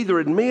need to either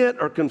admit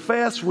or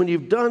confess when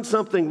you've done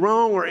something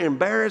wrong or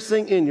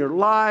embarrassing in your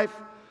life.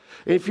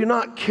 And if you're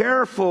not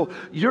careful,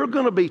 you're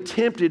going to be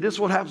tempted. This is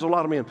what happens to a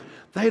lot of men.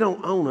 They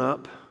don't own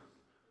up.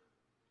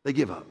 They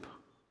give up.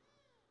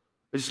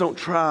 They just don't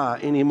try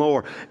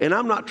anymore. And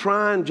I'm not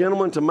trying,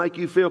 gentlemen, to make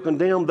you feel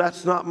condemned.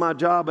 That's not my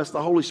job. That's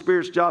the Holy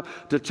Spirit's job,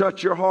 to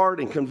touch your heart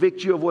and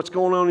convict you of what's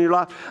going on in your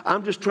life.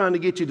 I'm just trying to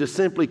get you to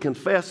simply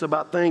confess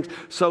about things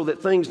so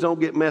that things don't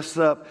get messed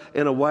up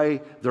in a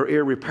way they're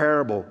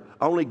irreparable.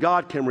 Only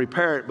God can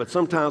repair it, but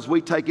sometimes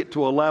we take it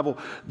to a level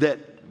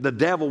that the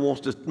devil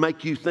wants to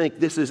make you think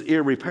this is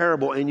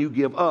irreparable and you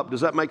give up.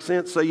 Does that make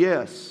sense? Say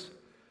yes.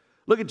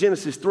 Look at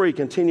Genesis 3,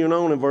 continuing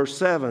on in verse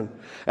 7.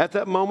 At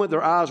that moment,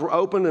 their eyes were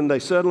opened, and they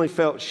suddenly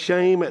felt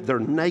shame at their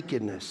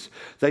nakedness.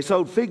 They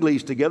sewed fig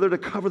leaves together to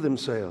cover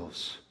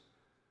themselves.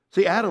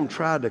 See, Adam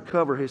tried to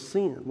cover his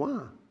sin.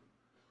 Why?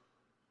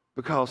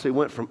 Because he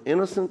went from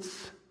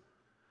innocence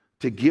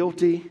to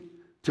guilty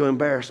to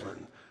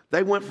embarrassment.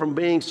 They went from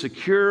being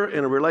secure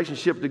in a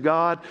relationship to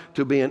God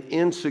to being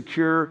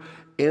insecure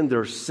in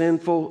their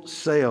sinful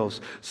selves.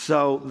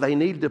 So they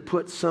needed to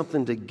put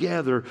something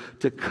together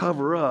to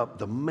cover up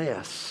the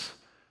mess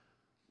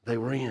they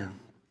were in.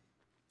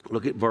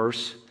 Look at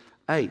verse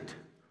 8.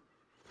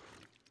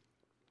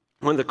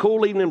 When the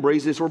cool evening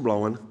breezes were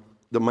blowing,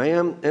 the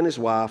man and his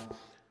wife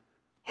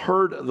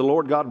heard the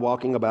Lord God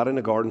walking about in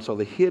the garden, so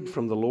they hid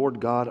from the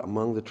Lord God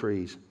among the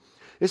trees.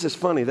 This is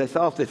funny. They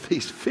thought that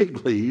these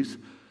fig leaves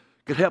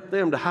could help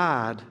them to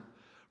hide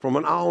from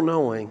an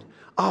all-knowing,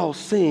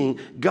 all-seeing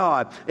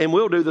God. And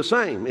we'll do the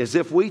same, as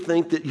if we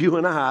think that you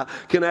and I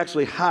can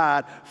actually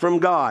hide from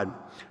God.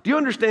 Do you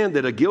understand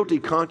that a guilty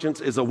conscience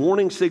is a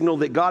warning signal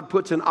that God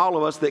puts in all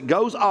of us that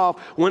goes off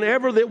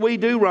whenever that we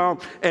do wrong?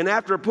 And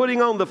after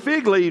putting on the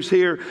fig leaves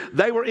here,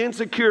 they were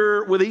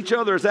insecure with each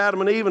other as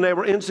Adam and Eve, and they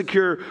were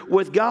insecure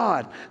with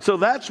God. So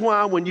that's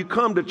why when you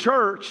come to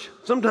church,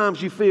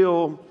 sometimes you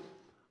feel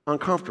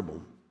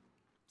uncomfortable.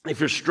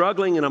 If you're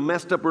struggling in a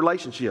messed up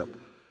relationship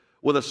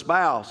with a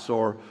spouse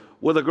or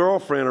with a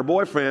girlfriend or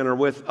boyfriend or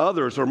with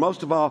others, or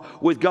most of all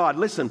with God,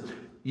 listen,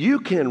 you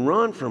can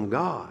run from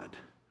God.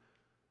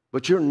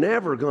 But you're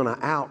never going to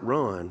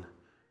outrun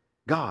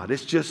God.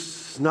 It's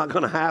just not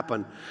going to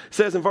happen. It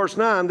says in verse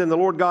 9, then the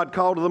Lord God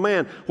called to the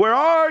man, where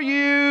are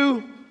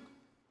you?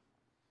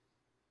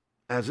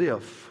 As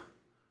if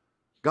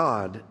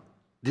God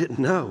didn't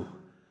know.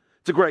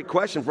 It's a great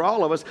question for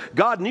all of us.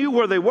 God knew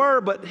where they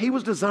were, but he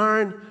was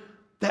desiring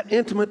that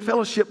intimate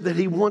fellowship that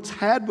he once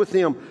had with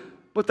them.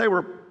 But they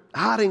were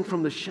hiding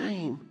from the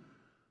shame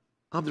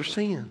of their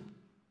sin.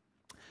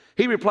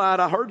 He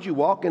replied, I heard you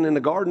walking in the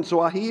garden, so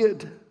I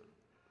hid.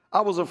 I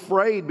was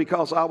afraid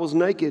because I was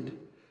naked.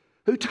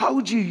 Who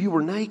told you you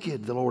were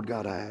naked? The Lord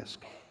God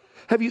asked.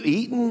 Have you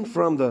eaten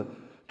from the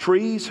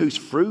trees whose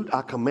fruit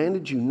I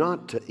commanded you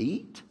not to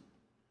eat?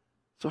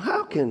 So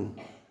how can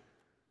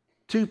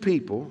two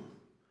people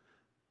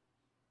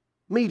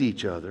meet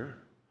each other,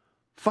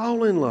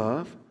 fall in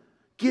love,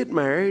 get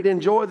married,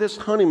 enjoy this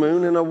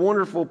honeymoon in a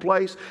wonderful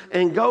place,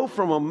 and go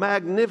from a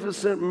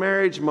magnificent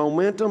marriage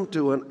momentum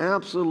to an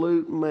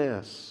absolute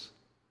mess?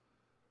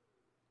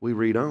 We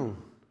read on.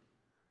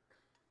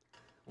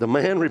 The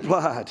man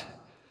replied,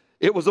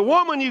 it was a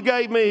woman you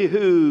gave me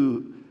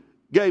who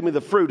gave me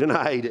the fruit and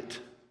I ate it.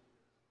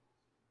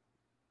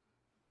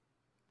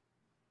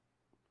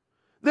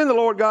 Then the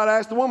Lord God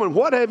asked the woman,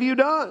 what have you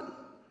done?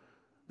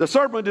 The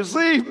serpent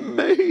deceived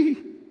me.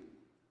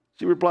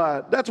 She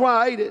replied, that's why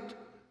I ate it.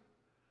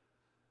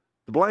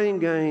 The blame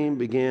game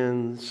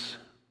begins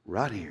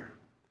right here.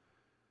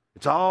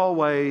 It's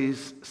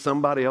always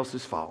somebody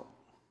else's fault.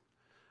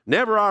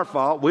 Never our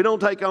fault. We don't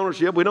take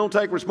ownership. We don't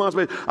take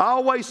responsibility.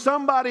 Always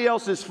somebody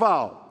else's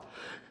fault.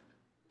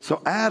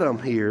 So Adam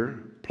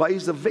here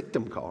plays the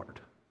victim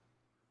card.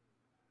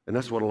 And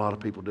that's what a lot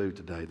of people do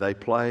today. They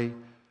play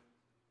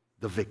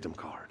the victim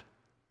card,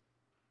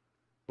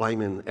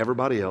 blaming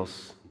everybody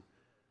else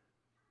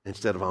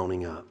instead of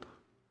owning up.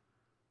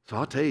 So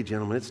I'll tell you,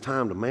 gentlemen, it's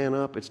time to man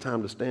up, it's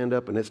time to stand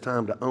up, and it's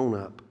time to own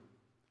up.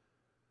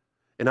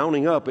 And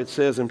owning up, it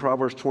says in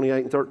Proverbs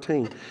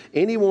 28:13,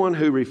 anyone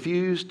who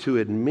refused to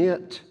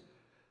admit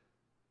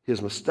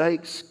his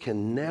mistakes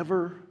can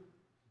never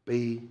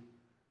be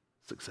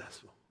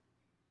successful.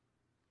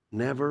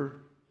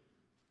 Never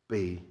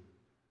be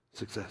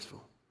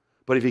successful.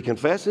 But if he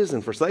confesses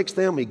and forsakes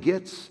them, he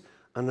gets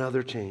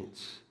another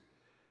chance.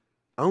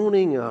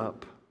 Owning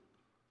up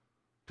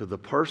to the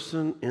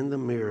person in the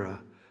mirror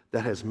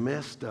that has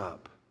messed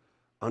up.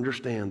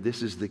 Understand,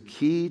 this is the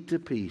key to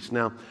peace.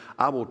 Now,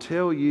 I will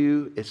tell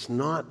you, it's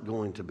not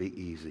going to be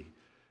easy.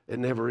 It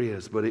never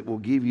is, but it will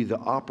give you the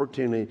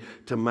opportunity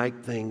to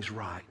make things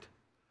right.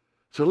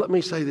 So let me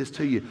say this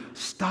to you.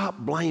 Stop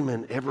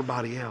blaming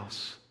everybody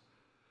else.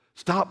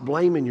 Stop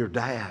blaming your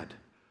dad.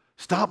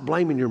 Stop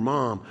blaming your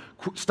mom.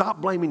 Stop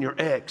blaming your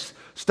ex.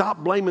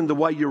 Stop blaming the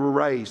way you were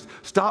raised.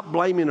 Stop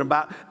blaming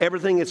about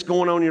everything that's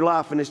going on in your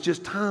life. And it's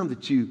just time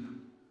that you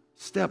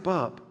step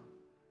up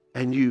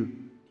and you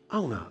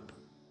own up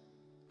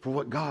for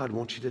what God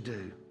wants you to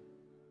do.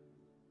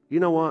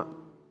 You know what?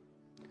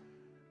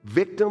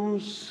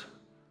 Victims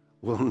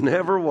will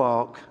never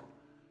walk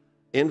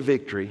in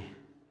victory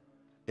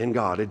in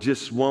God. It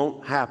just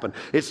won't happen.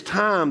 It's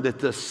time that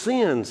the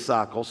sin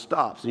cycle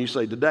stops. And you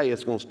say, today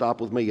it's going to stop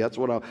with me. That's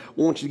what I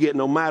want you to get.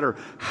 No matter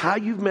how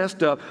you've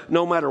messed up,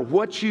 no matter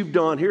what you've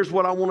done, here's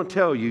what I want to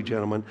tell you,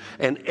 gentlemen,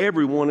 and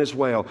everyone as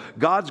well.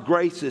 God's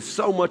grace is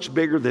so much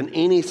bigger than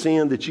any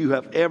sin that you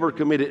have ever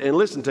committed. And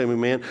listen to me,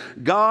 man.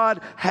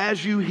 God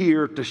has you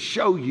here to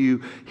show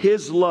you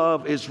His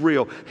love is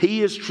real.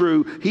 He is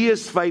true. He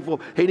is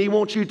faithful. And He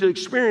wants you to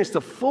experience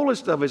the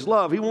fullest of His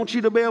love. He wants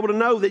you to be able to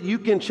know that you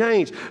can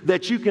change,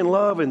 that you can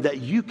love, and that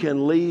you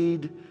can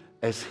lead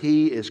as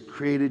He has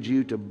created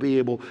you to be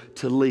able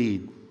to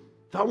lead.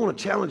 So I want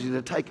to challenge you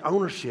to take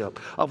ownership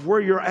of where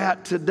you're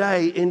at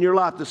today in your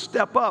life, to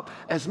step up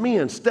as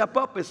men, step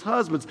up as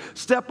husbands,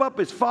 step up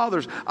as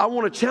fathers. I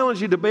want to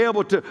challenge you to be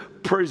able to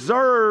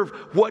preserve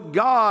what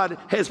God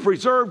has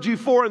preserved you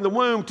for in the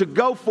womb, to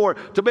go for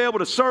it, to be able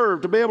to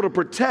serve, to be able to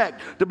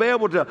protect, to be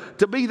able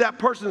to be that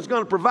person that's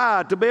going to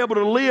provide, to be able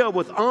to live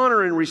with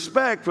honor and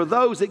respect for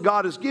those that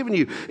God has given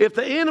you. If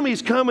the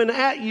enemy's coming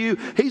at you,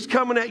 he's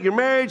coming at your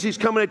marriage, he's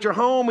coming at your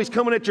home, he's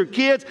coming at your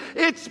kids,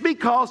 it's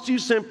because you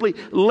simply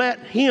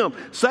let him.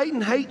 Satan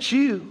hates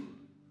you,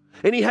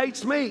 and he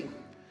hates me.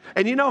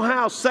 And you know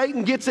how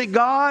Satan gets at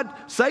God?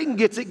 Satan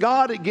gets at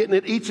God at getting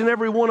at each and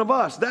every one of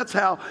us. That's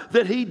how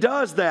that he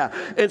does that.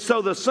 And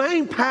so the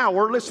same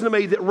power, listen to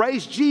me, that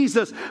raised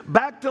Jesus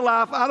back to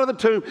life out of the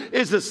tomb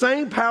is the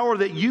same power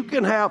that you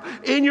can have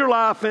in your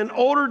life in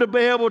order to be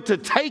able to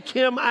take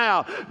him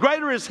out.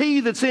 Greater is he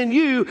that's in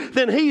you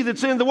than he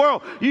that's in the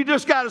world. You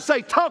just got to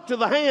say, talk to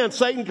the hand,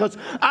 Satan, because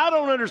I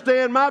don't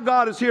understand. My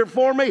God is here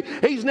for me.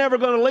 He's never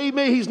going to leave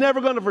me. He's never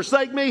going to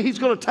forsake me. He's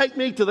going to take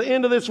me to the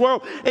end of this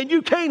world. And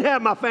you can't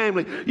have my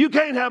family. You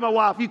can't have my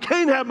wife. You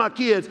can't have my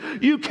kids.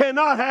 You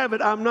cannot have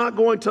it. I'm not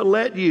going to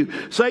let you.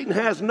 Satan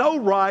has no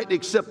right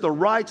except the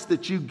rights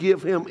that you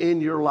give him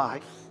in your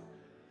life.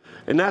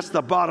 And that's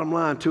the bottom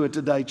line to it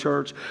today,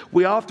 church.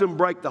 We often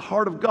break the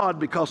heart of God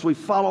because we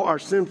follow our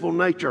sinful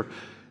nature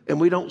and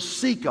we don't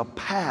seek a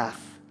path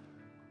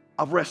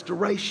of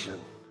restoration.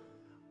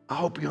 I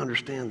hope you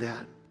understand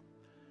that.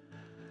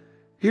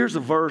 Here's a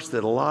verse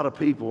that a lot of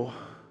people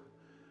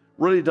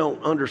really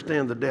don't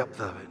understand the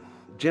depth of it.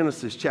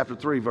 Genesis chapter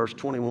 3, verse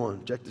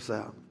 21. Check this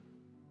out.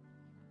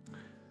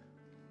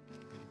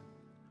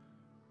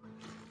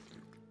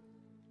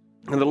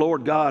 And the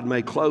Lord God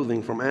made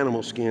clothing from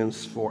animal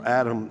skins for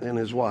Adam and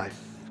his wife.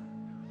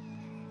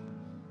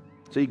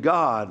 See,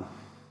 God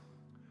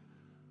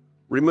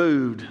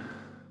removed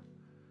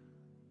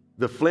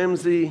the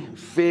flimsy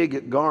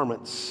fig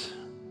garments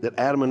that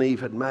Adam and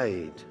Eve had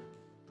made,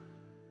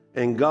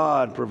 and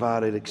God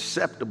provided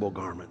acceptable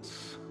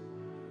garments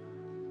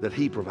that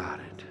he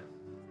provided.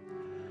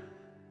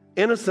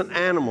 Innocent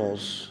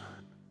animals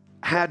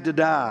had to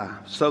die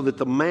so that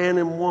the man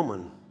and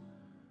woman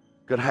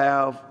could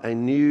have a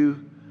new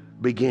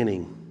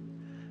beginning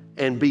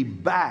and be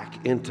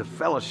back into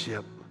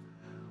fellowship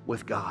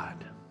with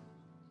God.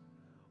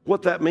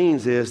 What that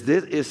means is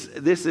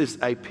this is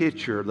a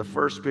picture, the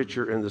first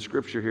picture in the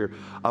scripture here,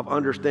 of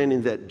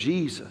understanding that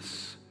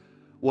Jesus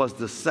was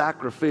the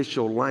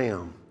sacrificial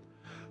lamb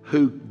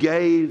who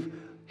gave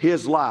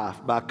his life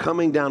by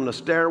coming down the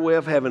stairway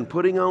of heaven,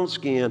 putting on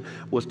skin,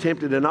 was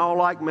tempted in all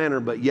like manner,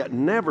 but yet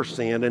never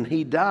sinned. And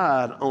he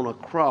died on a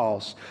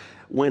cross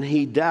when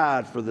he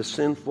died for the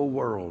sinful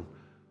world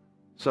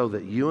so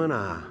that you and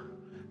I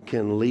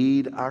can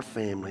lead our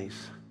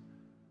families,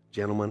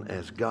 gentlemen,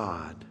 as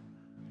God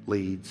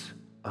leads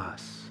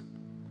us.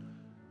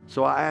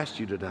 So I ask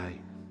you today,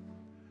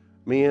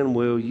 men,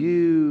 will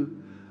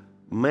you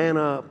man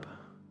up,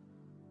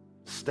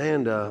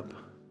 stand up,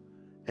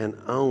 and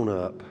own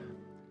up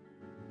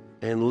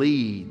and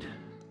lead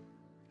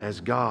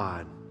as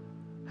God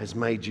has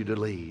made you to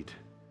lead?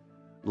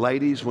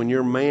 Ladies, when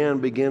your man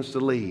begins to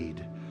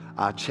lead,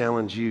 I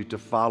challenge you to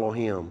follow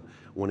him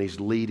when he's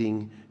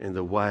leading in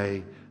the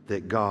way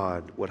that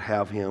God would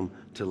have him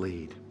to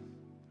lead.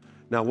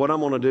 Now, what I'm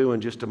going to do in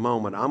just a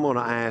moment, I'm going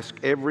to ask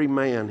every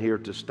man here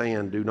to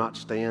stand. Do not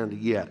stand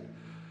yet.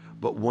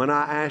 But when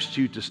I asked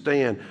you to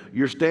stand,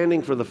 you're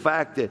standing for the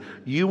fact that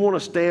you want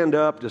to stand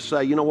up to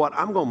say, you know what,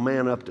 I'm going to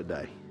man up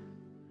today.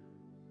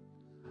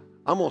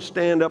 I'm going to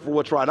stand up for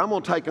what's right. I'm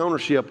going to take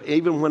ownership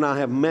even when I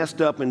have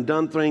messed up and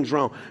done things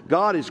wrong.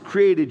 God has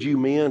created you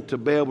men to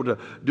be able to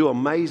do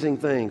amazing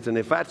things. And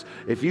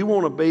if you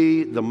want to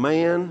be the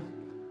man,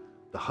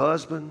 the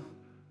husband,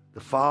 the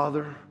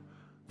father,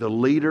 the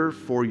leader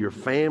for your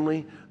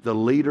family, the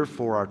leader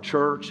for our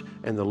church,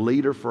 and the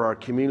leader for our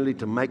community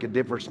to make a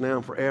difference now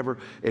and forever,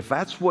 if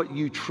that's what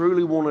you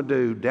truly want to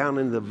do down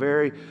in the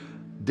very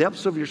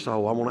depths of your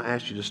soul, I want to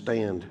ask you to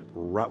stand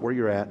right where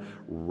you're at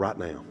right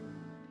now.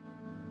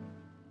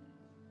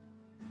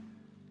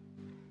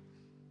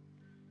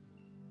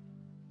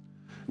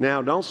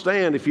 Now, don't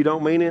stand if you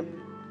don't mean it.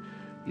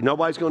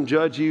 Nobody's going to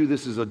judge you.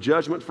 This is a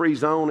judgment-free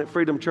zone at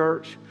Freedom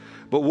Church.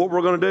 But what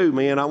we're going to do,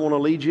 man, I want to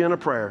lead you in a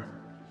prayer.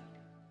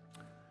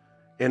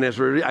 And as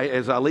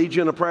I lead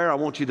you in a prayer, I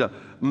want you to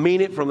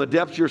mean it from the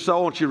depths of your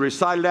soul. I want you to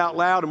recite it out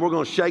loud, and we're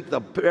going to shake the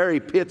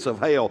very pits of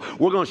hell.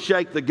 We're going to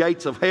shake the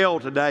gates of hell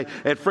today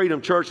at Freedom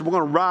Church, and we're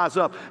going to rise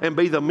up and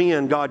be the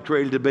men God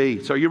created to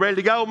be. So are you ready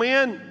to go,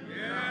 men?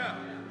 Yeah.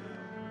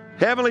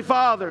 Heavenly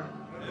Father,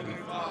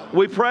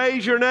 we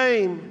praise your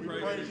name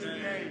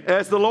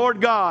as the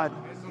Lord God.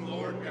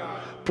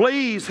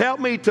 Please help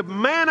me to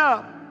man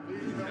up.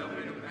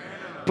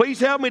 Please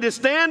help me to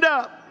stand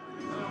up.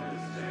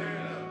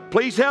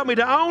 Please help me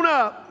to own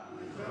up,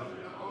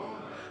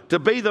 to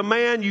be the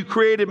man you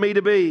created me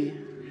to be.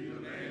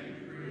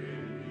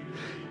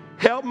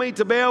 Help me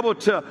to be able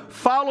to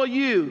follow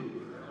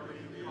you.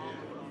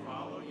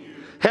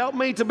 Help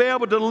me to be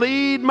able to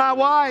lead my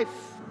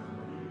wife,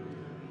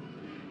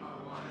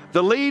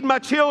 to lead my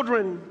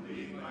children,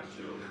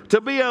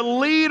 to be a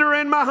leader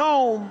in my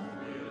home,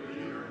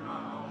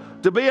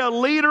 to be a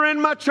leader in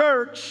my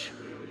church,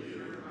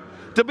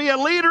 to be a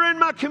leader in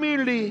my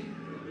community,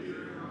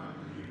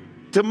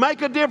 to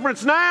make a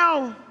difference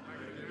now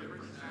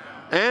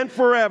and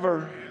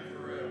forever.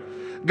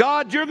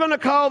 God, you're going to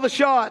call the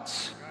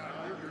shots.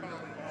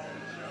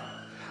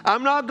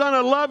 I'm not going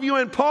to love you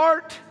in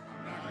part.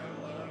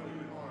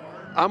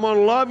 I'm going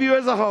to love you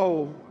as a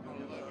whole.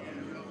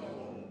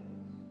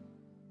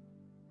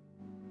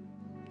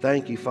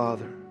 Thank you,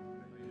 Father.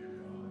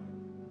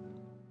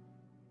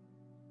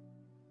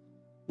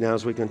 Now,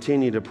 as we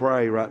continue to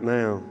pray right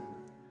now,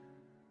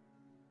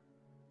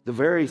 the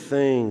very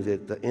thing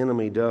that the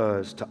enemy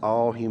does to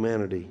all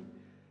humanity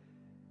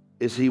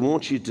is he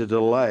wants you to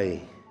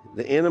delay.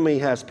 The enemy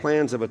has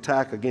plans of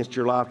attack against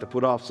your life to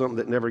put off something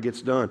that never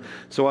gets done.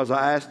 So as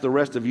I ask the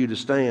rest of you to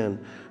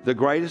stand, the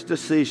greatest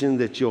decision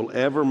that you'll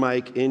ever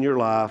make in your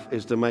life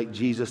is to make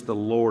Jesus the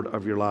Lord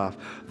of your life,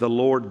 the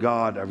Lord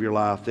God of your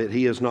life, that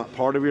he is not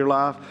part of your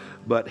life,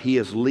 but he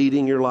is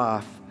leading your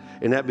life.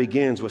 And that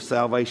begins with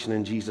salvation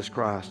in Jesus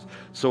Christ.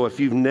 So if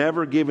you've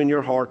never given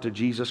your heart to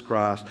Jesus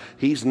Christ,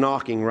 he's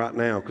knocking right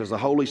now because the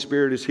Holy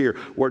Spirit is here.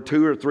 Where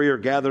 2 or 3 are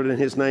gathered in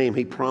his name,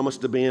 he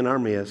promised to be in our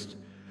midst.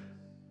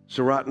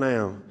 So right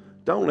now,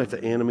 don't let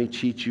the enemy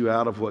cheat you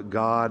out of what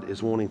God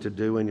is wanting to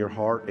do in your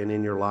heart and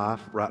in your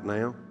life right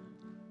now.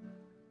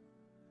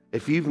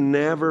 If you've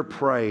never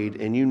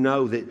prayed and you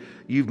know that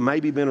you've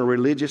maybe been a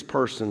religious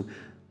person,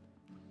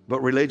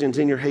 but religion's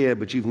in your head,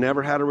 but you've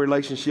never had a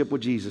relationship with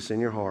Jesus in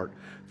your heart,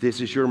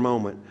 this is your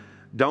moment.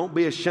 Don't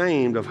be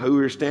ashamed of who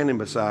you're standing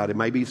beside. And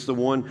maybe it's the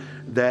one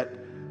that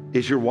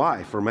is your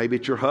wife, or maybe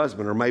it's your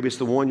husband, or maybe it's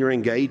the one you're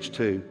engaged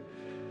to.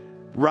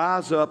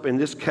 Rise up in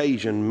this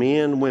occasion,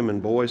 men, women,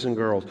 boys, and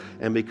girls,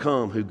 and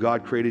become who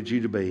God created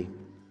you to be.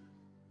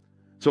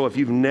 So if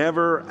you've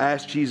never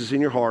asked Jesus in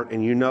your heart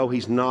and you know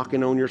he's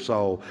knocking on your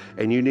soul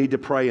and you need to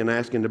pray and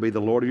ask him to be the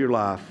Lord of your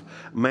life,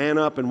 man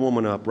up and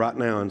woman up right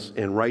now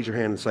and raise your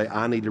hand and say,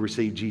 I need to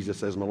receive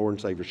Jesus as my Lord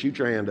and Savior. Shoot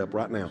your hand up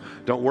right now.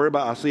 Don't worry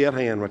about it. I see that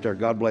hand right there.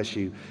 God bless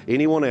you.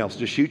 Anyone else,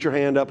 just shoot your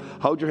hand up.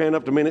 Hold your hand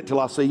up a minute till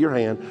I see your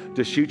hand.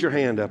 Just shoot your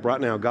hand up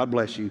right now. God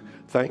bless you.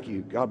 Thank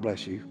you. God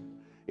bless you.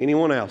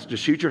 Anyone else,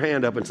 just shoot your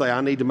hand up and say,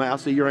 I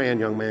see your hand,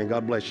 young man.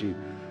 God bless you.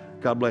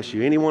 God bless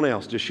you. Anyone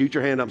else, just shoot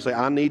your hand up and say,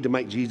 I need to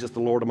make Jesus the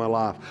Lord of my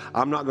life.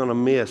 I'm not going to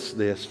miss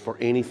this for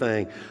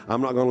anything.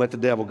 I'm not going to let the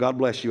devil. God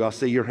bless you. I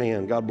see your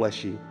hand. God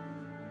bless you.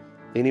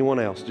 Anyone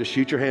else, just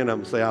shoot your hand up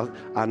and say,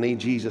 I need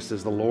Jesus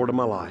as the Lord of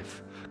my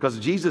life. Because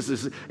Jesus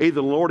is either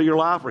the Lord of your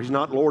life or he's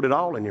not Lord at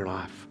all in your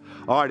life.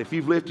 All right, if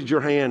you've lifted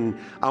your hand,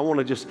 I want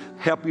to just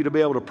help you to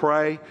be able to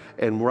pray.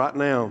 And right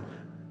now,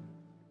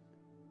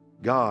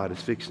 God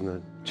is fixing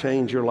to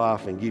change your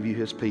life and give you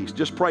his peace.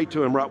 Just pray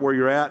to him right where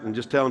you're at and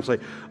just tell him, say,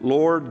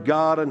 Lord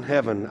God in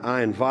heaven,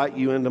 I invite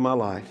you into my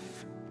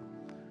life.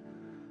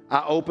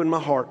 I open my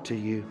heart to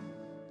you.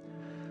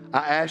 I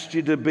ask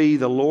you to be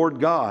the Lord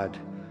God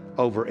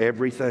over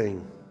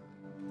everything.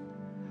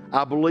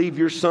 I believe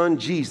your son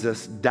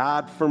Jesus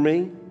died for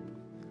me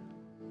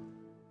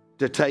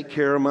to take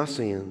care of my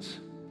sins.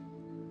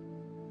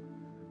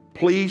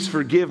 Please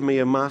forgive me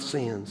of my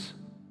sins.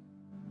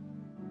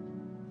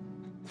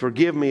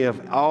 Forgive me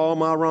of all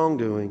my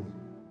wrongdoing.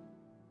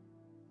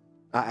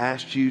 I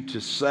ask you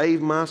to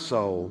save my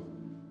soul.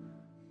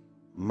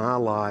 My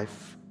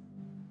life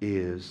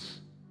is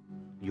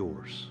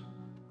yours.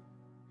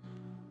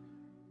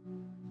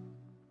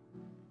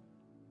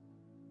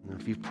 And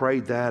if you've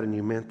prayed that and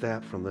you meant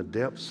that from the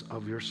depths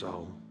of your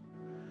soul,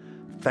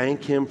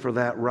 thank him for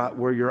that right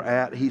where you're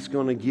at. He's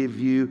going to give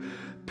you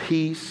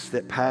peace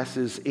that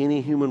passes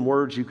any human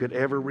words you could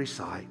ever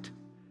recite.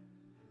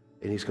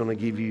 And he's going to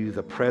give you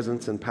the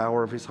presence and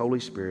power of his Holy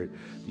Spirit.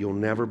 You'll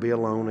never be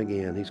alone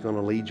again. He's going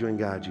to lead you and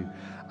guide you.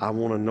 I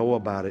want to know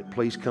about it.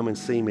 Please come and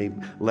see me.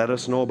 Let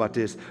us know about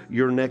this.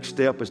 Your next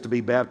step is to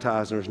be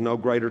baptized, and there's no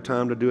greater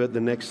time to do it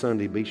than next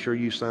Sunday. Be sure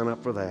you sign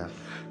up for that.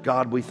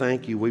 God, we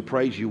thank you. We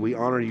praise you. We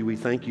honor you. We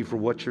thank you for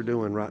what you're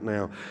doing right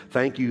now.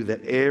 Thank you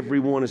that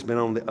everyone has been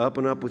on the up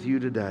and up with you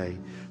today.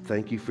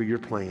 Thank you for your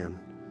plan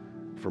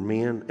for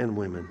men and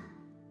women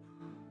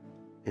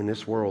in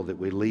this world that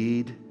we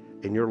lead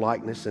in your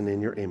likeness and in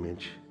your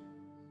image.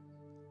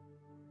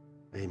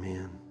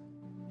 Amen.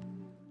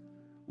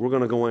 We're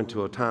going to go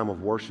into a time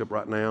of worship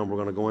right now, and we're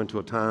going to go into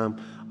a time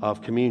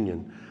of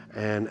communion.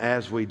 And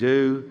as we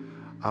do,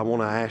 I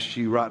want to ask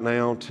you right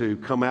now to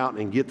come out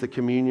and get the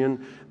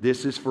communion.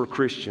 This is for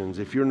Christians.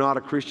 If you're not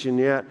a Christian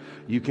yet,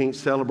 you can't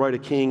celebrate a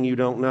king you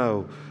don't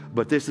know.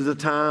 But this is a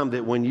time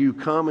that when you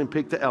come and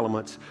pick the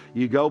elements,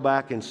 you go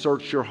back and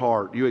search your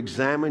heart. You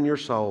examine your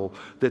soul,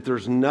 that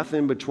there's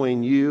nothing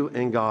between you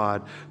and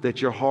God,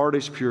 that your heart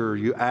is pure.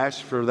 You ask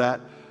for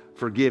that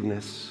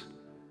forgiveness,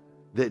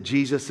 that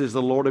Jesus is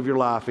the Lord of your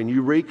life, and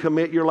you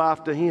recommit your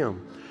life to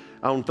him.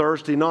 On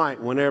Thursday night,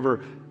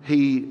 whenever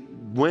he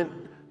went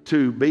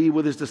to be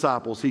with his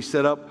disciples, he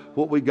set up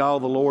what we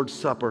call the Lord's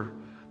Supper,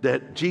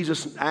 that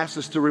Jesus asked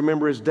us to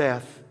remember his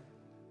death,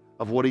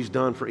 of what he's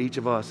done for each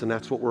of us, and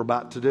that's what we're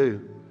about to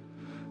do.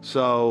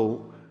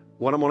 So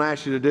what I'm going to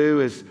ask you to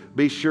do is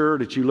be sure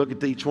that you look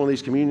at each one of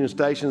these communion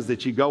stations,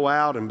 that you go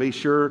out and be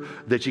sure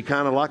that you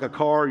kind of like a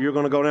car, you're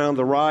going to go down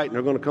the right and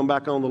they're going to come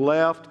back on the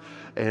left,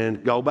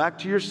 and go back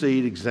to your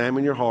seat,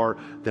 examine your heart,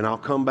 then I'll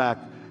come back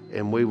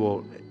and we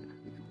will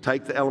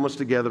take the elements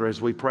together as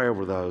we pray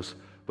over those.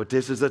 But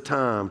this is a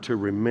time to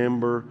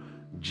remember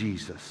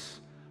Jesus.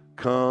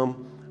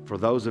 Come for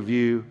those of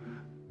you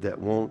that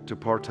want to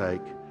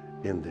partake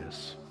in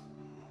this.